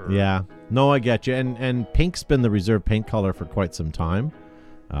I prefer. Yeah, no, I get you. And pink's been the reserve paint color for quite some time.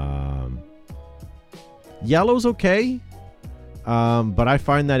 Yellow's okay, but I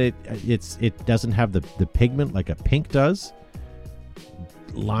find that it doesn't have the pigment like a pink does.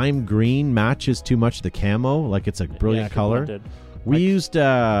 Lime green matches too much the camo, like it's a brilliant color. blended. We used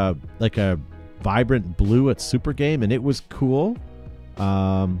like a vibrant blue at Super Game, and it was cool.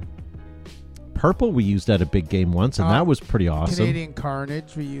 Purple we used at a big game once, and that was pretty awesome. Canadian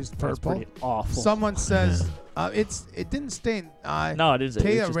Carnage, we used That's purple. pretty awful. Someone says it didn't stain. No, it isn't.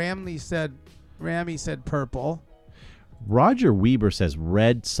 Taya It's just- Ramy said purple. Roger Weber says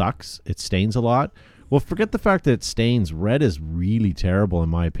red sucks. It stains a lot. Well, forget the fact that it stains. Red is really terrible, in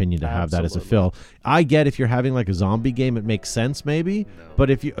my opinion, to have that as a fill. I get if you're having like a zombie game, it makes sense maybe. No.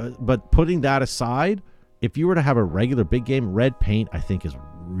 But if you, but putting that aside, if you were to have a regular big game, red paint I think is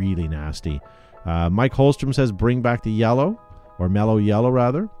really nasty. Mike Holstrom says bring back the yellow, or mellow yellow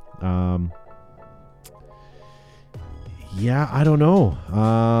rather. Yeah, I don't know.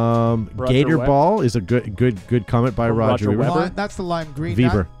 Roger Gator Webb. Ball is a good comment by Or Roger Roger Weber. Webb. That's the lime green.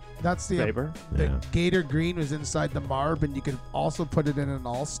 Weber. That's the Faber. the Yeah. Gator green was inside the Marb, and you could also put it in an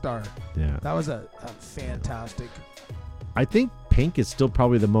All-Star. Yeah. That was a fantastic. I think pink is still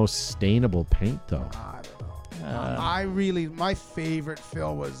probably the most stainable paint, though. I don't know. My favorite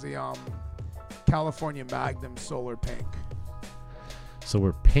fill was the California Magnum Solar Pink. So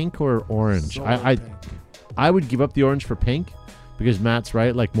we're pink or orange. Solar I pink. I would give up the orange for pink, because Matt's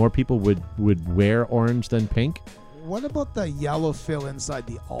right. Like more people would wear orange than pink. What about the yellow fill inside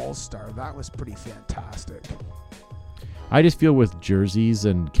the All-Star? That was pretty fantastic. I just feel with jerseys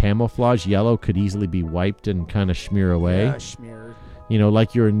and camouflage, yellow could easily be wiped and kind of smear away. Yeah, smeared. You know,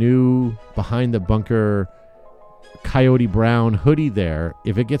 like your new behind the bunker coyote brown hoodie there.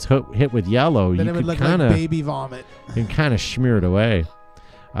 If it gets hit with yellow, Then you it would could look kind like of baby vomit. smear it away.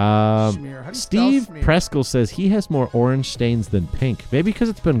 Smear. How do you Steve spell smear? Preskel says he has more orange stains than pink. Maybe because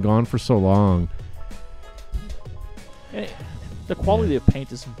it's been gone for so long. The quality of paint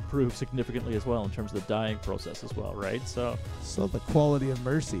has improved significantly as well in terms of the dyeing process as well, right? So So the quality of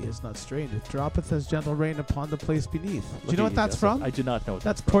mercy is not strained. It droppeth as gentle rain upon the place beneath. Do look you know at what that's guys. from? I do not know what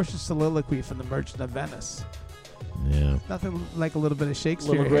That's Portia's soliloquy from The Merchant of Venice. Yeah. Nothing like a little bit of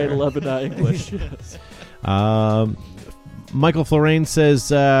Shakespeare. Little grade here. 11 English. Yes. Michael Florane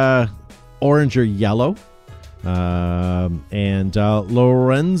says orange or yellow. And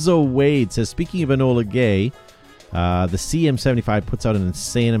Lorenzo Wade says, speaking of Enola Gay, the CM75 puts out an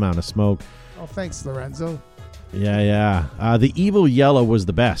insane amount of smoke. Oh, thanks, Lorenzo. Yeah. The Evil Yellow was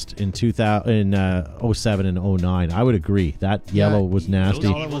the best in 07 and 09. I would agree. That yellow was Those nasty.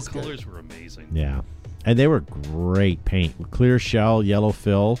 Yellow evil was good. colors were amazing. Yeah. And they were great paint. Clear shell, yellow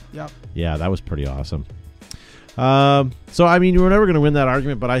fill. Yep. Yeah, that was pretty awesome. So, I mean, you were never going to win that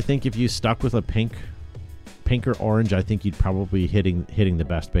argument, but I think if you stuck with a pink or orange, I think you'd probably hitting the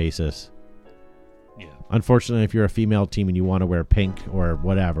best basis. Yeah. Unfortunately, if you're a female team and you want to wear pink or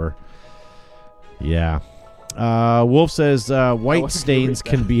whatever, yeah. Wolf says white wasn't gonna stains read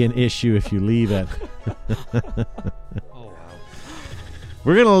can that. be an issue if you leave it. Oh wow.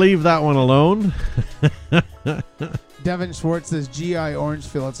 We're going to leave that one alone. Devin Schwartz says GI orange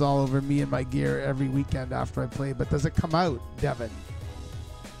fill. It's all over me and my gear every weekend after I play. But does it come out, Devin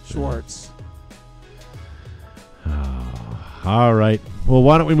Schwartz? All right. Well,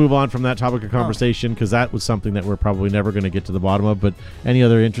 why don't we move on from that topic of conversation, because that was something that we're probably never going to get to the bottom of. But any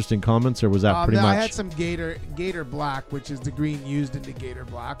other interesting comments, or was that pretty I much? had some Gator Black, which is the green used into Gator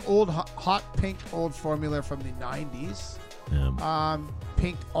Black. Old hot pink, old formula from the 90s.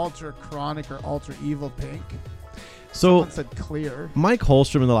 Pink Ultra Chronic or Ultra Evil pink. So Someone said clear. Mike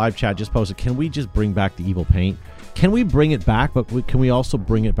Holstrom in the live chat just posted, can we just bring back the evil paint? Can we bring it back, but can we also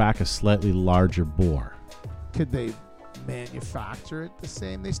bring it back a slightly larger bore? Could they manufacture it the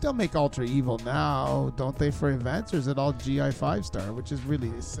same? They still make Ultra Evil now, don't they, for events? Or is it all GI 5-star, which is really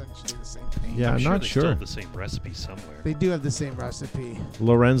essentially the same paint? Yeah, I'm not they sure. Still have the same recipe somewhere. They do have the same recipe.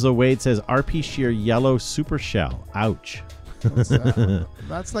 Lorenzo Wade says, RP Shear Yellow Super Shell. Ouch. What's that?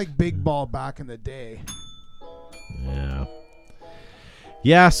 That's like Big Ball back in the day. Yeah.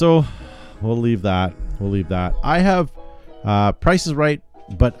 Yeah, so we'll leave that. I have Price is Right,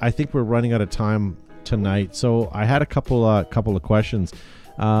 but I think we're running out of time tonight. So I had a couple of questions.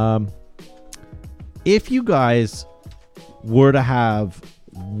 If you guys were to have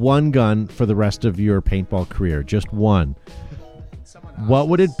one gun for the rest of your paintball career, just one, what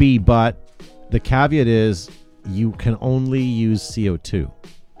would it be? But the caveat is you can only use CO2.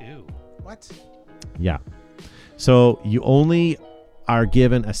 Ew. What? Yeah. So you only are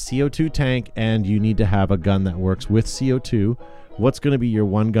given a CO2 tank, and you need to have a gun that works with CO2. What's going to be your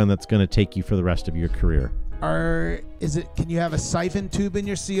one gun that's going to take you for the rest of your career? Can you have a siphon tube in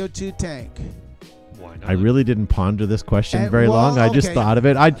your CO2 tank? Why not? I really didn't ponder this question And- very well, long. I just okay. thought of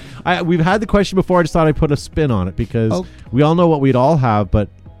it. We've had the question before. I just thought I'd put a spin on it because Oh. we all know what we'd all have, but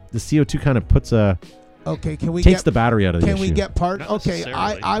the CO2 kind of Okay, can we takes get the battery out of the can issue. we get part? Not Okay,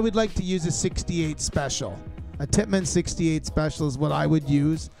 necessarily. I would like to use a 68 special. A Tippmann 68 special is what I would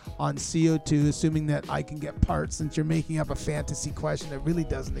use on CO2, assuming that I can get parts. Since you're making up a fantasy question that really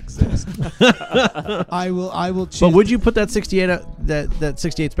doesn't exist, I will choose. But would you put that 68 that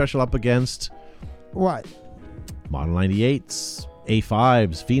 68 special up against what? Model 98s,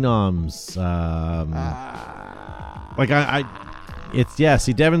 A5s, Phenoms?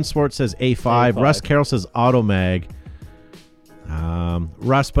 See, Devin Sports says A5. A5. Russ Carroll says Automag.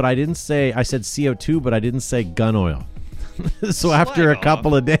 Russ, but I didn't say, I said CO2, but I didn't say gun oil. So after a Slag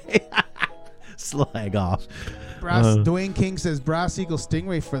couple off. of days, slag off. Dwayne King says Brass Eagle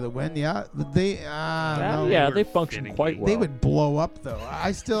Stingray for the win. Yeah, they no. Yeah, They they were function finicky. quite well. They would blow up though.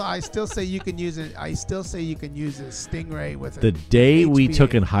 I still say you can use it. I still say you can use a Stingray with The it. day we HPA.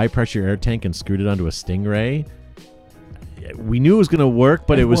 took in high pressure air tank and screwed it onto a Stingray, we knew it was going to work,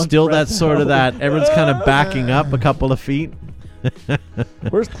 but it was Everyone's still that breath sort of out. that everyone's kind of backing up a couple of feet.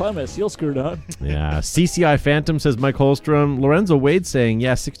 Where's Clemens? He'll screw it on. Yeah. CCI Phantom says Mike Holstrom. Lorenzo Wade saying,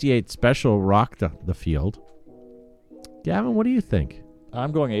 yeah, 68 special rocked the field. Gavin, what do you think?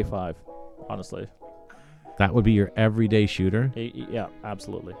 I'm going A5, honestly. That would be your everyday shooter? Yeah,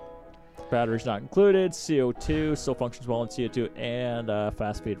 absolutely. Batteries not included. CO2 still functions well in CO2, and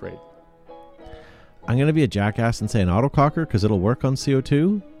fast feed rate. I'm going to be a jackass and say an autococker because it'll work on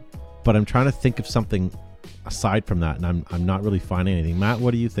CO2, but I'm trying to think of something aside from that, and I'm not really finding anything. Matt,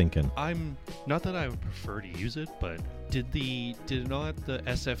 what are you thinking? I'm not that I would prefer to use it, but did not the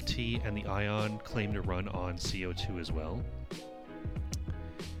SFT and the Ion claim to run on CO2 as well?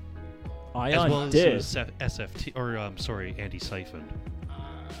 Ion as well did. as SFT or anti-siphon.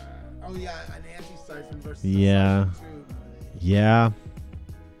 Oh yeah, an anti-siphon versus Yeah. a siphon tube. Yeah.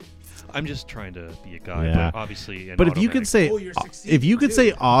 I'm just trying to be a guy, Yeah. but obviously. But if you can say, Oh, you're if succeeding you could too.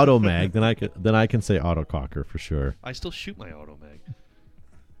 say auto mag, then I can say auto cocker for sure. I still shoot my auto mag.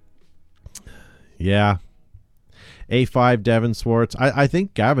 Yeah. A5 Devin Swartz. I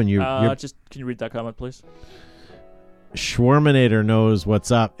think Gavin, you're Just can you read that comment, please? Schwarminator knows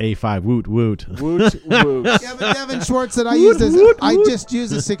what's up. A5 woot woot. Woot woot. Yeah, but Devin Schwartz said I Woot, used this. woot, I woot. just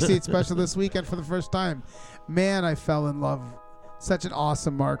used a 68 special this weekend for the first time. Man, I fell in love. Such an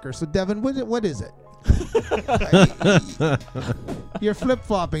awesome marker. So Devin, what is it? You're flip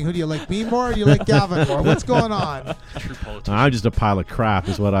flopping. Who do you like, me more or do you like Gavin more? What's going on? True politician. I'm just a pile of crap,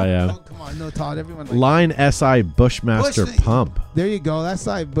 is what I am. Oh, come on, no, Todd. Everyone. Likes Line SI Bushmaster Bush- pump. There you go. That's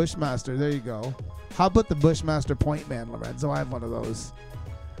like Bushmaster. There you go. How about the Bushmaster Point Man, Lorenzo? I have one of those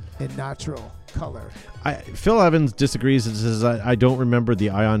in natural color. Phil Evans disagrees and says I don't remember the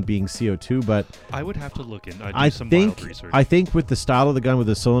ion being CO2, but I would have to look in. I'd do I some think wild research. I think with the style of the gun with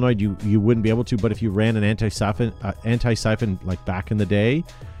the solenoid, you wouldn't be able to. But if you ran an anti-siphon like back in the day,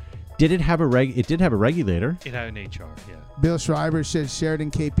 did it have a It did have a regulator. It had an HR, yeah. Bill Schreiber said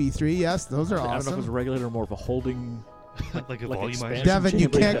Sheridan KP3. Yes, those are I don't know if it was awesome. a regulator or more of a holding. Like a Like volumizer. expansion. Devin, you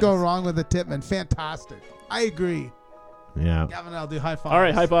chamber, can't go yes. wrong with a Tipman. Fantastic. I agree. Yeah. Gavin, I'll do high five. All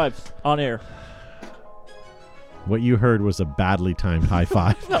right, high fives on air. What you heard was a badly timed high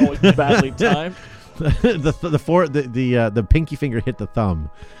five. No, it's badly timed. the pinky finger hit the thumb.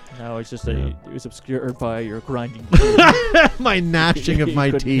 No, it's just Yeah. it was obscured by your grinding. My gnashing of You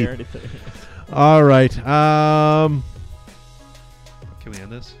my couldn't hear teeth. anything. All right. Can we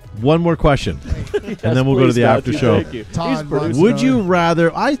end this? One more question. Yes, And then we'll go to please, the after Matthew, show. Thank you. Todd He's wants- producing. Would you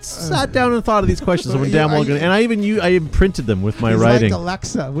rather? I sat down and thought of these questions. I'm damn well gonna, and I imprinted them with my He's writing. like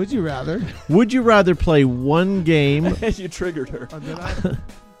Alexa. Would you rather? Would you rather play one game? You triggered her. Oh, did I?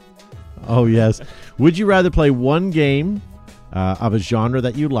 Oh yes. Would you rather play one game of a genre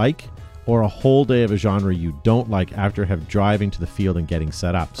that you like, or a whole day of a genre you don't like after have driving to the field and getting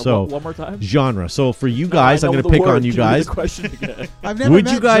set up? So one more time. genre. So for you No, guys, I I'm know going to the pick word. on you Give me the guys. question again. I've never Would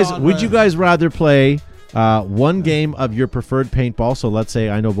met you guys? genre. Would you guys rather play one game of your preferred paintball? So let's say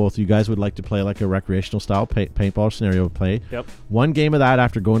I know both of you guys would like to play like a recreational style paintball scenario play. Yep. One game of that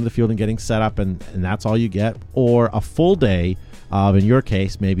after going to the field and getting set up, and that's all you get, or a full day of, in your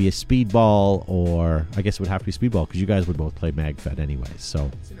case, maybe a speedball, or I guess it would have to be speedball because you guys would both play MagFed anyway. So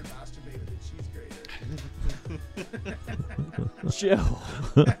Seen her masturbate with it. She's great. Jill,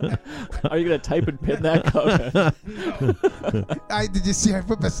 are you gonna type and pin that comment? Did you see I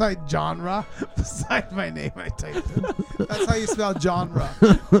put beside genre beside my name? I typed it. That's how you spell genre.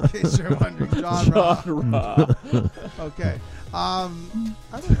 In case you're wondering, genre. Genre. Okay. I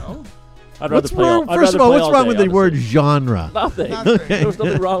don't know. I'd rather what's play. wrong? I'd First rather of all, play what's all wrong day, with the honestly. word genre? Nothing. Nothing. There was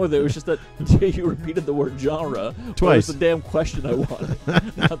nothing wrong with it. It was just that you repeated the word genre. Twice. It was the damn question I wanted,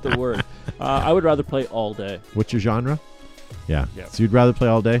 not the word. I would rather play all day. What's your genre? Yeah. Yeah. So you'd rather play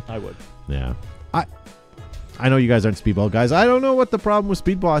all day? I would. Yeah. I know you guys aren't speedball guys. I don't know what the problem with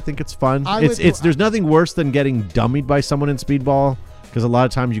speedball. I think it's fun. There's nothing worse than getting dummied by someone in speedball, because a lot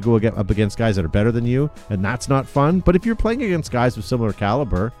of times you go up against guys that are better than you, and that's not fun. But if you're playing against guys with similar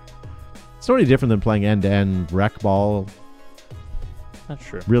caliber, it's not any different than playing end-to-end rec ball, That's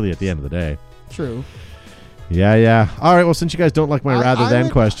true. really, at the end of the day. True. Yeah. All right, well, since you guys don't like my rather than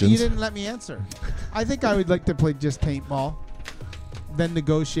You questions. didn't let me answer. I think I would like to play just paintball, then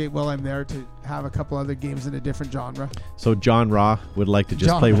negotiate while I'm there to have a couple other games in a different genre. So John Raw would like to just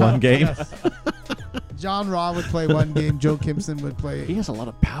John play Raw, one game. yes. John Raw would play one game. Joe Kimson would He play has a lot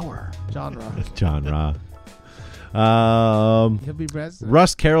of power. genre. John Raw. He'll be president.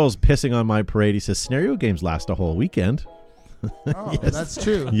 Russ Carroll's pissing on my parade. He says scenario games last a whole weekend. Oh, that's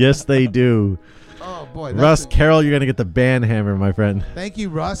true. Yes, they do. Oh boy, Russ Carroll, you're gonna get the ban hammer, my friend. Thank you,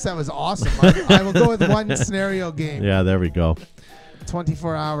 Russ. That was awesome. I will go with one scenario game. Yeah, there we go.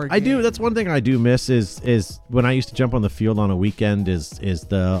 24-hour. I do. That's one thing I do miss is when I used to jump on the field on a weekend is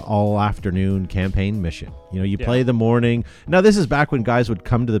the all afternoon campaign mission. You know, you Yeah. play the morning. Now this is back when guys would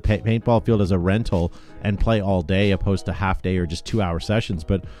come to the paintball field as a rental and play all day, opposed to half day or just 2-hour sessions.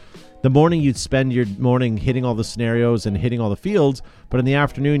 But the morning you'd spend your morning hitting all the scenarios and hitting all the fields, but in the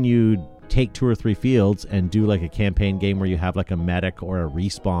afternoon you'd take 2 or 3 fields and do like a campaign game where you have like a medic or a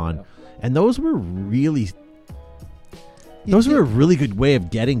respawn. Yeah. And those were a really good way of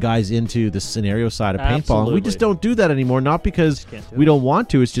getting guys into the scenario side of paintball. And we just Absolutely. don't do that anymore, not because Just can't do we it. don't want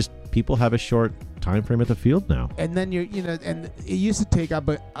to, it's just people have a short time frame at the field now. And then and it used to take up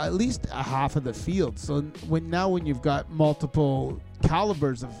at least a half of the field. So when you've got multiple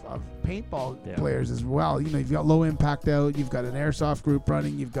calibers of paintball Yeah. players as well, you've got low impact out, you've got an airsoft group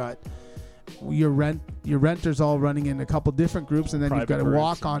running, you've got your renters all running in a couple different groups, and then Private you've got to groups,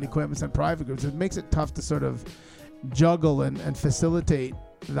 walk on yeah. equipments and private groups. It makes it tough to sort of juggle and facilitate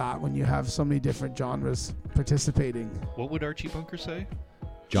that when you have so many different genres participating. What would Archie Bunker say?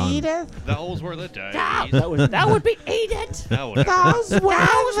 John. Those were the days. That would be Edith. That would Those were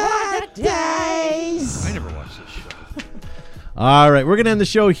the days. I never watched this show. All right, we're going to end the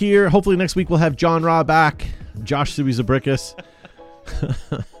show here. Hopefully next week we'll have John Ra back. Josh Subizabrickus.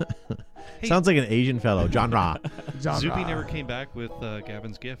 Sounds like an Asian fellow. John Ra. Zuby never came back with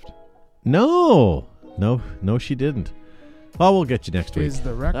Gavin's gift. No, she didn't. Well, we'll get you next week. Is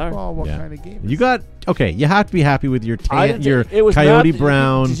the rec All right. ball? What Yeah. kind of game? You got okay. You have to be happy with your your it was Coyote Matt,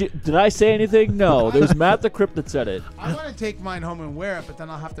 Brown. Did I say anything? No. There was Matt the Crypt that said it. I want to take mine home and wear it, but then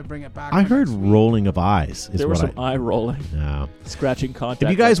I'll have to bring it back. I for heard next week. rolling of eyes. Is There was what some eye rolling, Yeah. scratching contact. If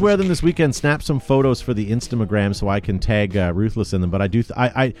you guys lenses. wear them this weekend, snap some photos for the Instagram so I can tag Ruthless in them. But I do,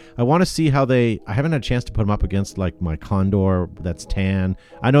 I want to see how they. I haven't had a chance to put them up against like my Condor that's tan.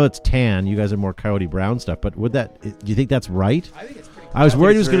 I know it's tan. You guys are more Coyote Brown stuff. But would that? Do you think that's right? I think it's pretty. I was I think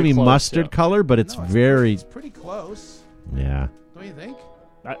worried it it's was going to very be close, mustard yeah. color, but it's No, very. It's pretty close. Yeah. Don't you think?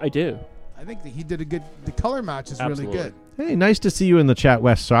 I do. I think that he did a good. The color match is Absolutely. really good. Hey, nice to see you in the chat,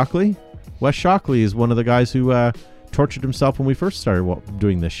 Wes Shockley. Wes Shockley is one of the guys who tortured himself when we first started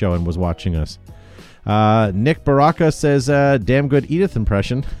doing this show and was watching us. Nick Baraka says, damn good Edith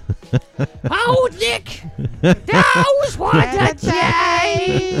impression. Oh, Nick! Those were the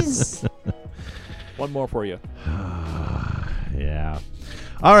days! One more for you. Yeah.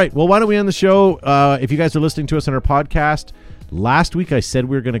 All right. Well, why don't we end the show? If you guys are listening to us on our podcast, last week I said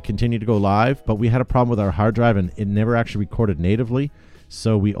we were going to continue to go live, but we had a problem with our hard drive and it never actually recorded natively.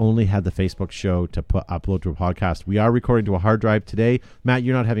 So we only had the Facebook show to upload to a podcast. We are recording to a hard drive today. Matt,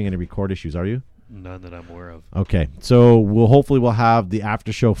 you're not having any record issues, are you? None that I'm aware of. Okay. So we'll have the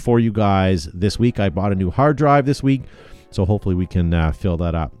after show for you guys this week. I bought a new hard drive this week, so hopefully we can fill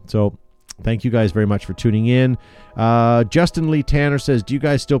that up. So thank you guys very much for tuning in. Justin Lee Tanner says, do you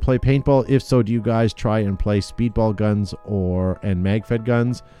guys still play paintball? If so, do you guys try and play speedball guns and mag-fed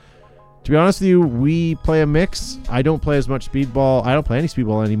guns? To be honest with you, we play a mix. I don't play as much speedball. I don't play any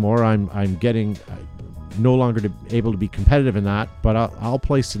speedball anymore. I'm getting no longer able to be competitive in that, but I'll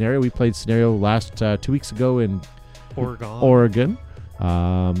play scenario. We played scenario last 2 weeks ago in Oregon.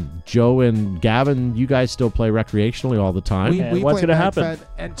 Joe and Gavin, you guys still play recreationally all the time. And what's play gonna happen? MagFed,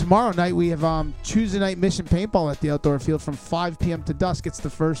 and tomorrow night we have Tuesday night mission paintball at the outdoor field from 5 p.m. to dusk. It's the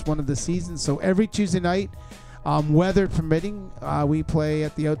first one of the season. So every Tuesday night, weather permitting, we play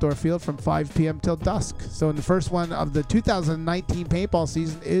at the outdoor field from 5 p.m. till dusk. So in the first one of the 2019 paintball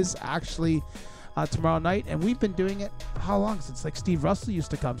season is actually tomorrow night, and we've been doing it how long? Since like Steve Russell used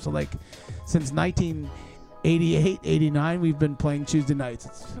to come. So like since 1988, 89, we've been playing Tuesday nights.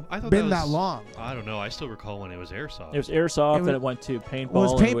 It's been that long. I don't know. I still recall when it was airsoft. It was airsoft, It was- and it went to paintball. It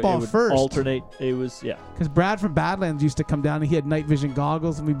was and paintball it would first. Alternate. It was, yeah. Because Brad from Badlands used to come down and he had night vision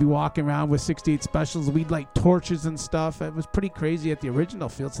goggles, and we'd be walking around with 68 specials. We'd like torches and stuff. It was pretty crazy at the original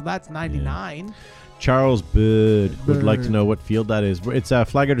field. So that's 99. Charles Bird would like to Bird. know what field that is. It's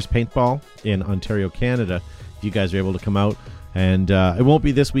Flaggers Paintball in Ontario, Canada. If you guys are able to come out. And it won't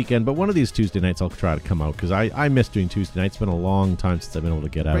be this weekend, but one of these Tuesday nights I'll try to come out because I miss doing Tuesday nights. It's been a long time since I've been able to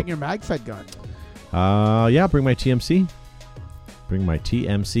get out. Bring your MagFed gun. Yeah, bring my TMC. Bring my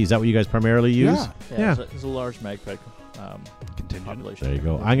TMC. Is that what you guys primarily use? Yeah. Yeah. It's a large magped Contingent. population. There you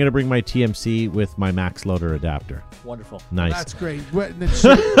go. I'm going to bring my TMC with my Max Loader adapter. Wonderful. Nice. That's great. And then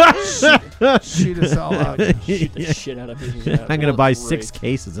shoot us all out. Shoot the shit out of me. I'm going to buy 6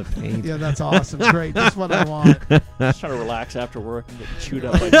 cases of paint. Yeah, that's awesome. Great. That's what I want. Just trying to relax after work and get chewed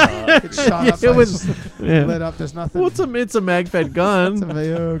up by dogs. It's shot up. It by- was- yeah. lit up. There's nothing. Well, it's a mag-fed gun.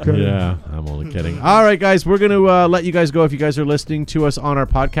 Okay. Yeah, I'm only kidding. All right, guys, we're going to let you guys go. If you guys are listening to us on our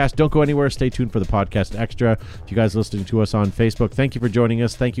podcast, don't go anywhere. Stay tuned for the podcast extra. If you guys are listening to us on Facebook, thank you for joining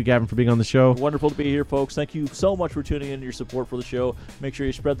us. Thank you, Gavin, for being on the show. Wonderful to be here, folks. Thank you so much for tuning in and your support for the show. Make sure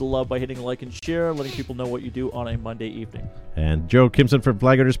you spread the love by hitting like and share, letting people know what you do on a Monday evening. And Joe Kimson from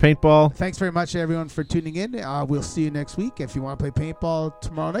Flaggers Paintball. Thanks very much, everyone, for tuning in. We'll see you next week. If you want to play paintball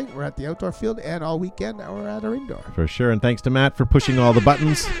tomorrow night, we're at the outdoor field, and all weekend we're at our indoor. For sure. And thanks to Matt for pushing all the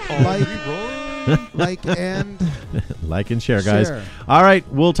buttons. Like and Like and share, guys. share. All right,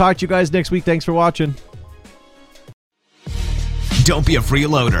 we'll talk to you guys next week. Thanks for watching. Don't be a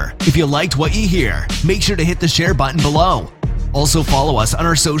freeloader. If you liked what you hear, make sure to hit the share button below. Also follow us on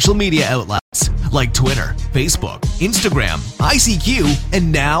our social media outlets like Twitter, Facebook, Instagram, ICQ,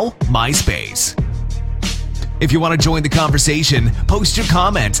 and now MySpace. If you want to join the conversation, post your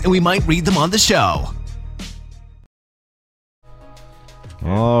comments and we might read them on the show.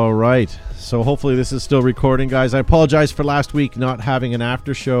 All right. So hopefully this is still recording, guys. I apologize for last week not having an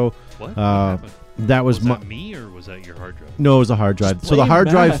after show. What? Uh, What happened? That was, that me or was that your hard drive? No, it was a hard drive. Just So the blame hard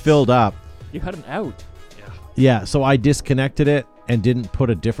drive Matt. filled up. You had an out. Yeah. Yeah, so I disconnected it and didn't put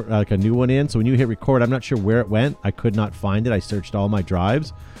a new one in. So when you hit record, I'm not sure where it went. I could not find it. I searched all my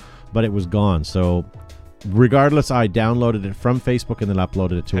drives, but it was gone. So regardless, I downloaded it from Facebook and then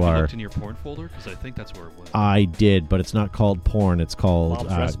uploaded it to Have you our... looked in your porn folder? Because I think that's where it went. I did, but it's not called porn. It's called Mom's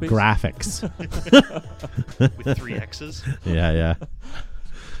recipes? graphics. With 3 X's. Yeah.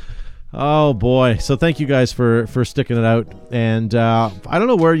 Oh boy! So thank you guys for sticking it out. And I don't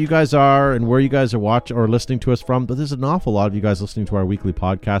know where you guys are and where you guys are watching or listening to us from, but there's an awful lot of you guys listening to our weekly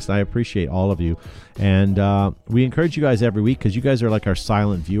podcast. And I appreciate all of you, and we encourage you guys every week because you guys are like our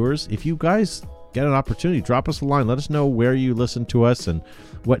silent viewers. If you guys get an opportunity, drop us a line. Let us know where you listen to us and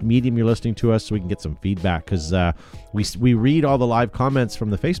what medium you're listening to us, so we can get some feedback. Because we read all the live comments from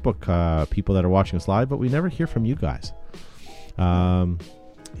the Facebook people that are watching us live, but we never hear from you guys.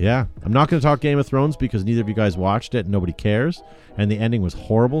 Yeah, I'm not going to talk Game of Thrones because neither of you guys watched it and nobody cares, and the ending was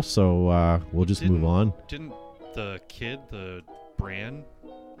horrible, so we'll just move on. Didn't the kid, the Bran,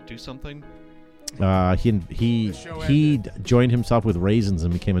 do something? He show joined himself with raisins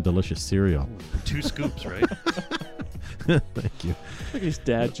and became a delicious cereal. 2 scoops, right? Thank you. Look at these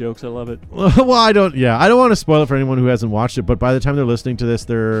dad jokes. I love it. Well, I don't want to spoil it for anyone who hasn't watched it, but by the time they're listening to this,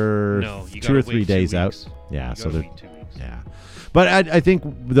 they're No, you 2 or gotta 3 wait 2 days out. weeks. Yeah, You so gotta they're wait 2 weeks. yeah. But I think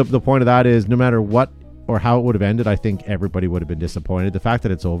the point of that is no matter what or how it would have ended, I think everybody would have been disappointed. The fact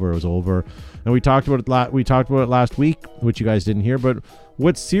that it's over, it was over. And we talked about it last week, which you guys didn't hear. But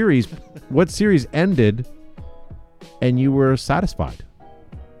what series ended, and you were satisfied?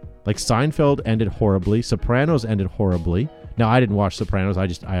 Like Seinfeld ended horribly, Sopranos ended horribly. Now I didn't watch Sopranos.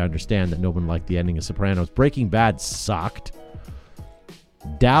 I understand that no one liked the ending of Sopranos. Breaking Bad sucked.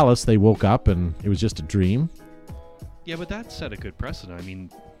 Dallas, they woke up and it was just a dream. Yeah, but that set a good precedent. I mean,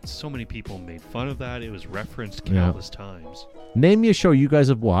 so many people made fun of that. It was referenced Yeah. countless times. Name me a show you guys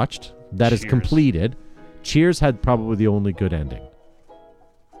have watched that is Cheers. completed. Cheers had probably the only good ending.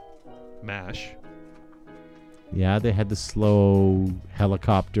 MASH. Yeah, they had the slow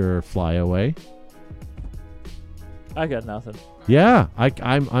helicopter flyaway. I got nothing, Yeah,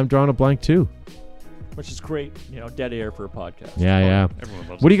 I'm drawing a blank too. which is great. Dead air for a podcast. Yeah. Everyone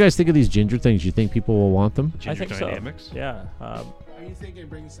loves What do you guys think of these ginger things? You think people will want them? Ginger I think Dynamics. so. Yeah. Are you thinking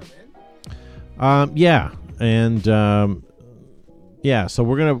bringing some in? Yeah, and yeah. So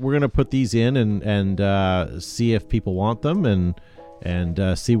we're gonna put these in and see if people want them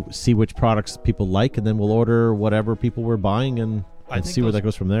and see which products people like, and then we'll order whatever people were buying and think see where those that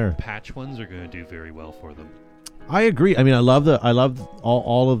goes from there. Patch ones are going to do very well for them. I agree. I mean, I love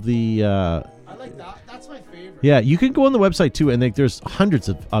all of the. I like that. That's my favorite. Yeah, you can go on the website too, and there's hundreds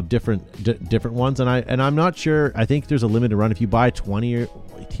of different ones, and I'm not sure. I think there's a limited run. If you buy 20,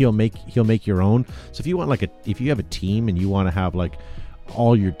 he'll make your own. So if you want if you have a team and you want to have like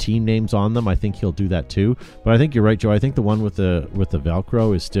all your team names on them, I think he'll do that too. But I think you're right, Joe. I think the one with the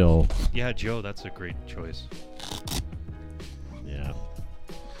Velcro is still. Yeah, Joe, that's a great choice. Yeah.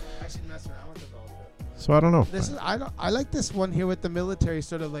 I should mess around with the Velcro. So I don't know. This is I like this one here with the military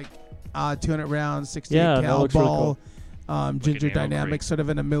sort of like 200 rounds, 68 Yeah, that cal looks really ball, Ginger ammo Dynamics, crate. sort of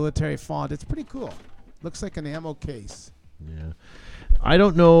in a military font. It's pretty cool. Looks like an ammo case. Yeah. I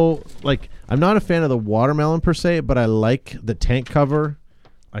don't know. Like, I'm not a fan of the watermelon per se, but I like the tank cover.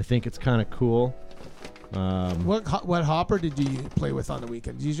 I think it's kind of cool. What hopper did you play with on the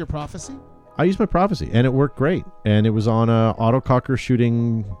weekend? Did you use your Prophecy? I used my Prophecy, and it worked great. And it was on a autococker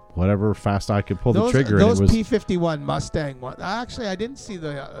shooting whatever fast I could pull the trigger. Those and it was P-51 Mustang one. Actually, I didn't see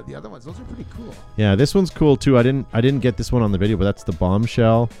the other ones. Those are pretty cool. yeah. This one's cool too. I didn't get this one on the video, but that's the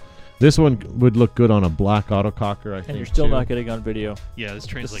Bombshell. This one would look good on a black autococker. I think. And you're still too. not getting on video. Yeah, this This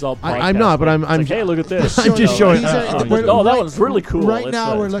train's is like all I'm not, but podcast. I'm It's like, hey, look at this. I'm just showing- These are- oh, we're- that right- one's really cool. Right It's,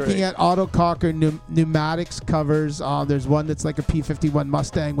 now, we're it's looking great. at autococker pneumatics covers. There's one that's like a P-51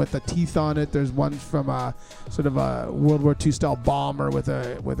 Mustang with the teeth on it. There's one from a sort of a World War II style bomber with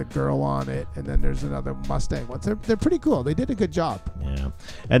a girl on it, and then there's another Mustang one. They're pretty cool. They did a good job. Yeah,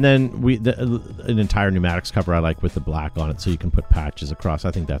 and then an entire pneumatics cover I like with the black on it, so you can put patches across. I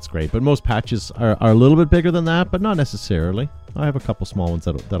think that's great. But most patches are a little bit bigger than that, but not necessarily. I have a couple small ones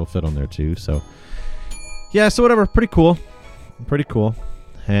that'll fit on there too. So yeah, so whatever. Pretty cool.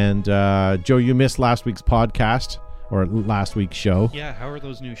 And Joe, you missed last week's podcast or last week's show. Yeah, how are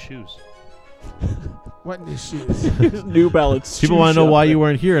those new shoes? What new shoes? New Balance. People want to know why you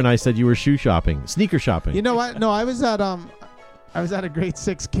weren't here, and I said you were sneaker shopping. You know what? No, I was at I was at a grade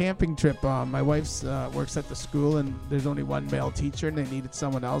 6 camping trip. My wife's works at the school, and there's only one male teacher, and they needed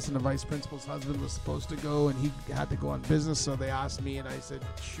someone else. And the vice principal's husband was supposed to go, and he had to go on business, so they asked me, and I said,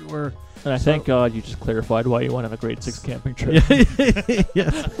 sure. And I thank God you just clarified why you went on a grade 6 camping trip. Yeah.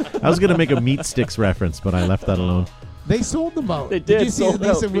 I was going to make a meat sticks reference, but I left that alone. They sold them out. They did, you see sold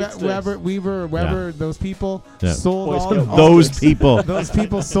out Lisa meat sticks. Weber, those people Yeah. sold Boy all Scouts. Those people. Those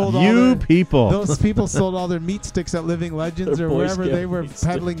people sold all You their, people. Those people sold all their meat sticks at Living Legends Their or Boy wherever Scout they were meat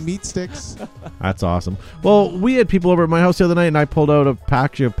peddling meat sticks. That's awesome. Well, we had people over at my house the other night, and I pulled out a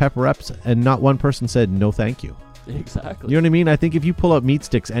pack of pepper reps, and not one person said no thank you. Exactly. You know what I mean? I think if you pull out meat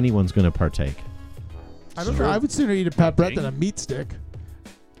sticks, anyone's going to partake. I don't know. I would sooner eat a pepperette than a meat stick.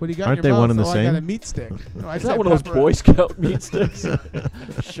 What do you got Aren't in they your one mouth? and the I same? got a meat stick. No, I Is said that one of those pepperette. Boy Scout meat sticks?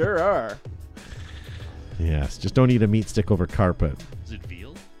 Sure are. Yes, just don't eat a meat stick over carpet. Is it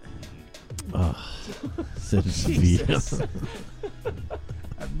veal? Jesus.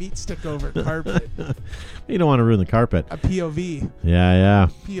 A meat stick over carpet. You don't want to ruin the carpet. A POV. Yeah.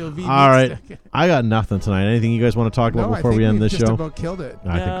 POV All meat right. stick. I got nothing tonight. Anything you guys want to talk about No, before I think we end we've this just show? about killed it.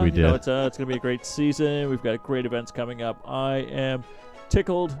 I think we You know, did. it's going to be a great season. We've got great events coming up. I am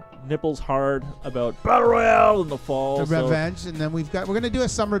tickled, nipples hard about Battle Royale in the fall. The so- revenge, and then we're going to do a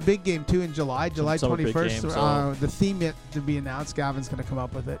summer big game too in July Summer big 21st. game, so- The theme yet to be announced. Gavin's going to come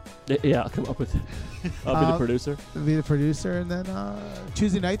up with it. Yeah, I'll come up with it. I'll be the producer. Be the producer, and then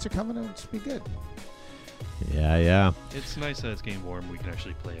Tuesday nights are coming, and it should be good. Yeah. It's nice that it's getting warm. We can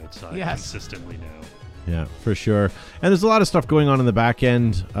actually play outside Yes. consistently now. Yeah, for sure. And there's a lot of stuff going on in the back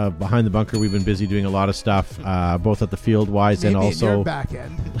end. Behind the bunker, we've been busy doing a lot of stuff, both at the field wise Maybe and in also. your back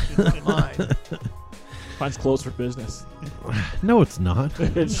end, not mine. Mine's closed for business. No, it's not.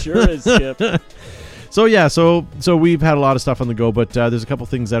 It sure is, Skip. So yeah, so we've had a lot of stuff on the go, but there's a couple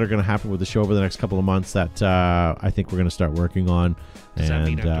things that are going to happen with the show over the next couple of months that I think we're going to start working on. Does that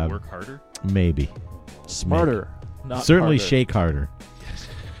mean I have and to work harder? maybe Smarter, not certainly harder. shake harder.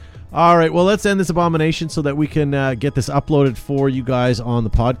 All right, well, let's end this abomination so that we can get this uploaded for you guys on the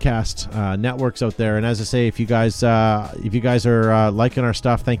podcast networks out there. And as I say, if you guys are liking our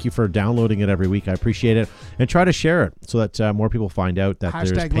stuff, thank you for downloading it every week. I appreciate it, and try to share it so that more people find out that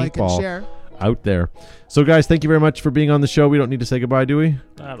there's Hashtag like and paintball share. out there. So, guys, thank you very much for being on the show. We don't need to say goodbye, do we?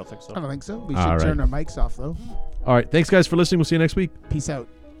 I don't think so. I don't think so. We All should right. turn our mics off though. All right, thanks, guys, for listening. We'll see you next week. Peace out.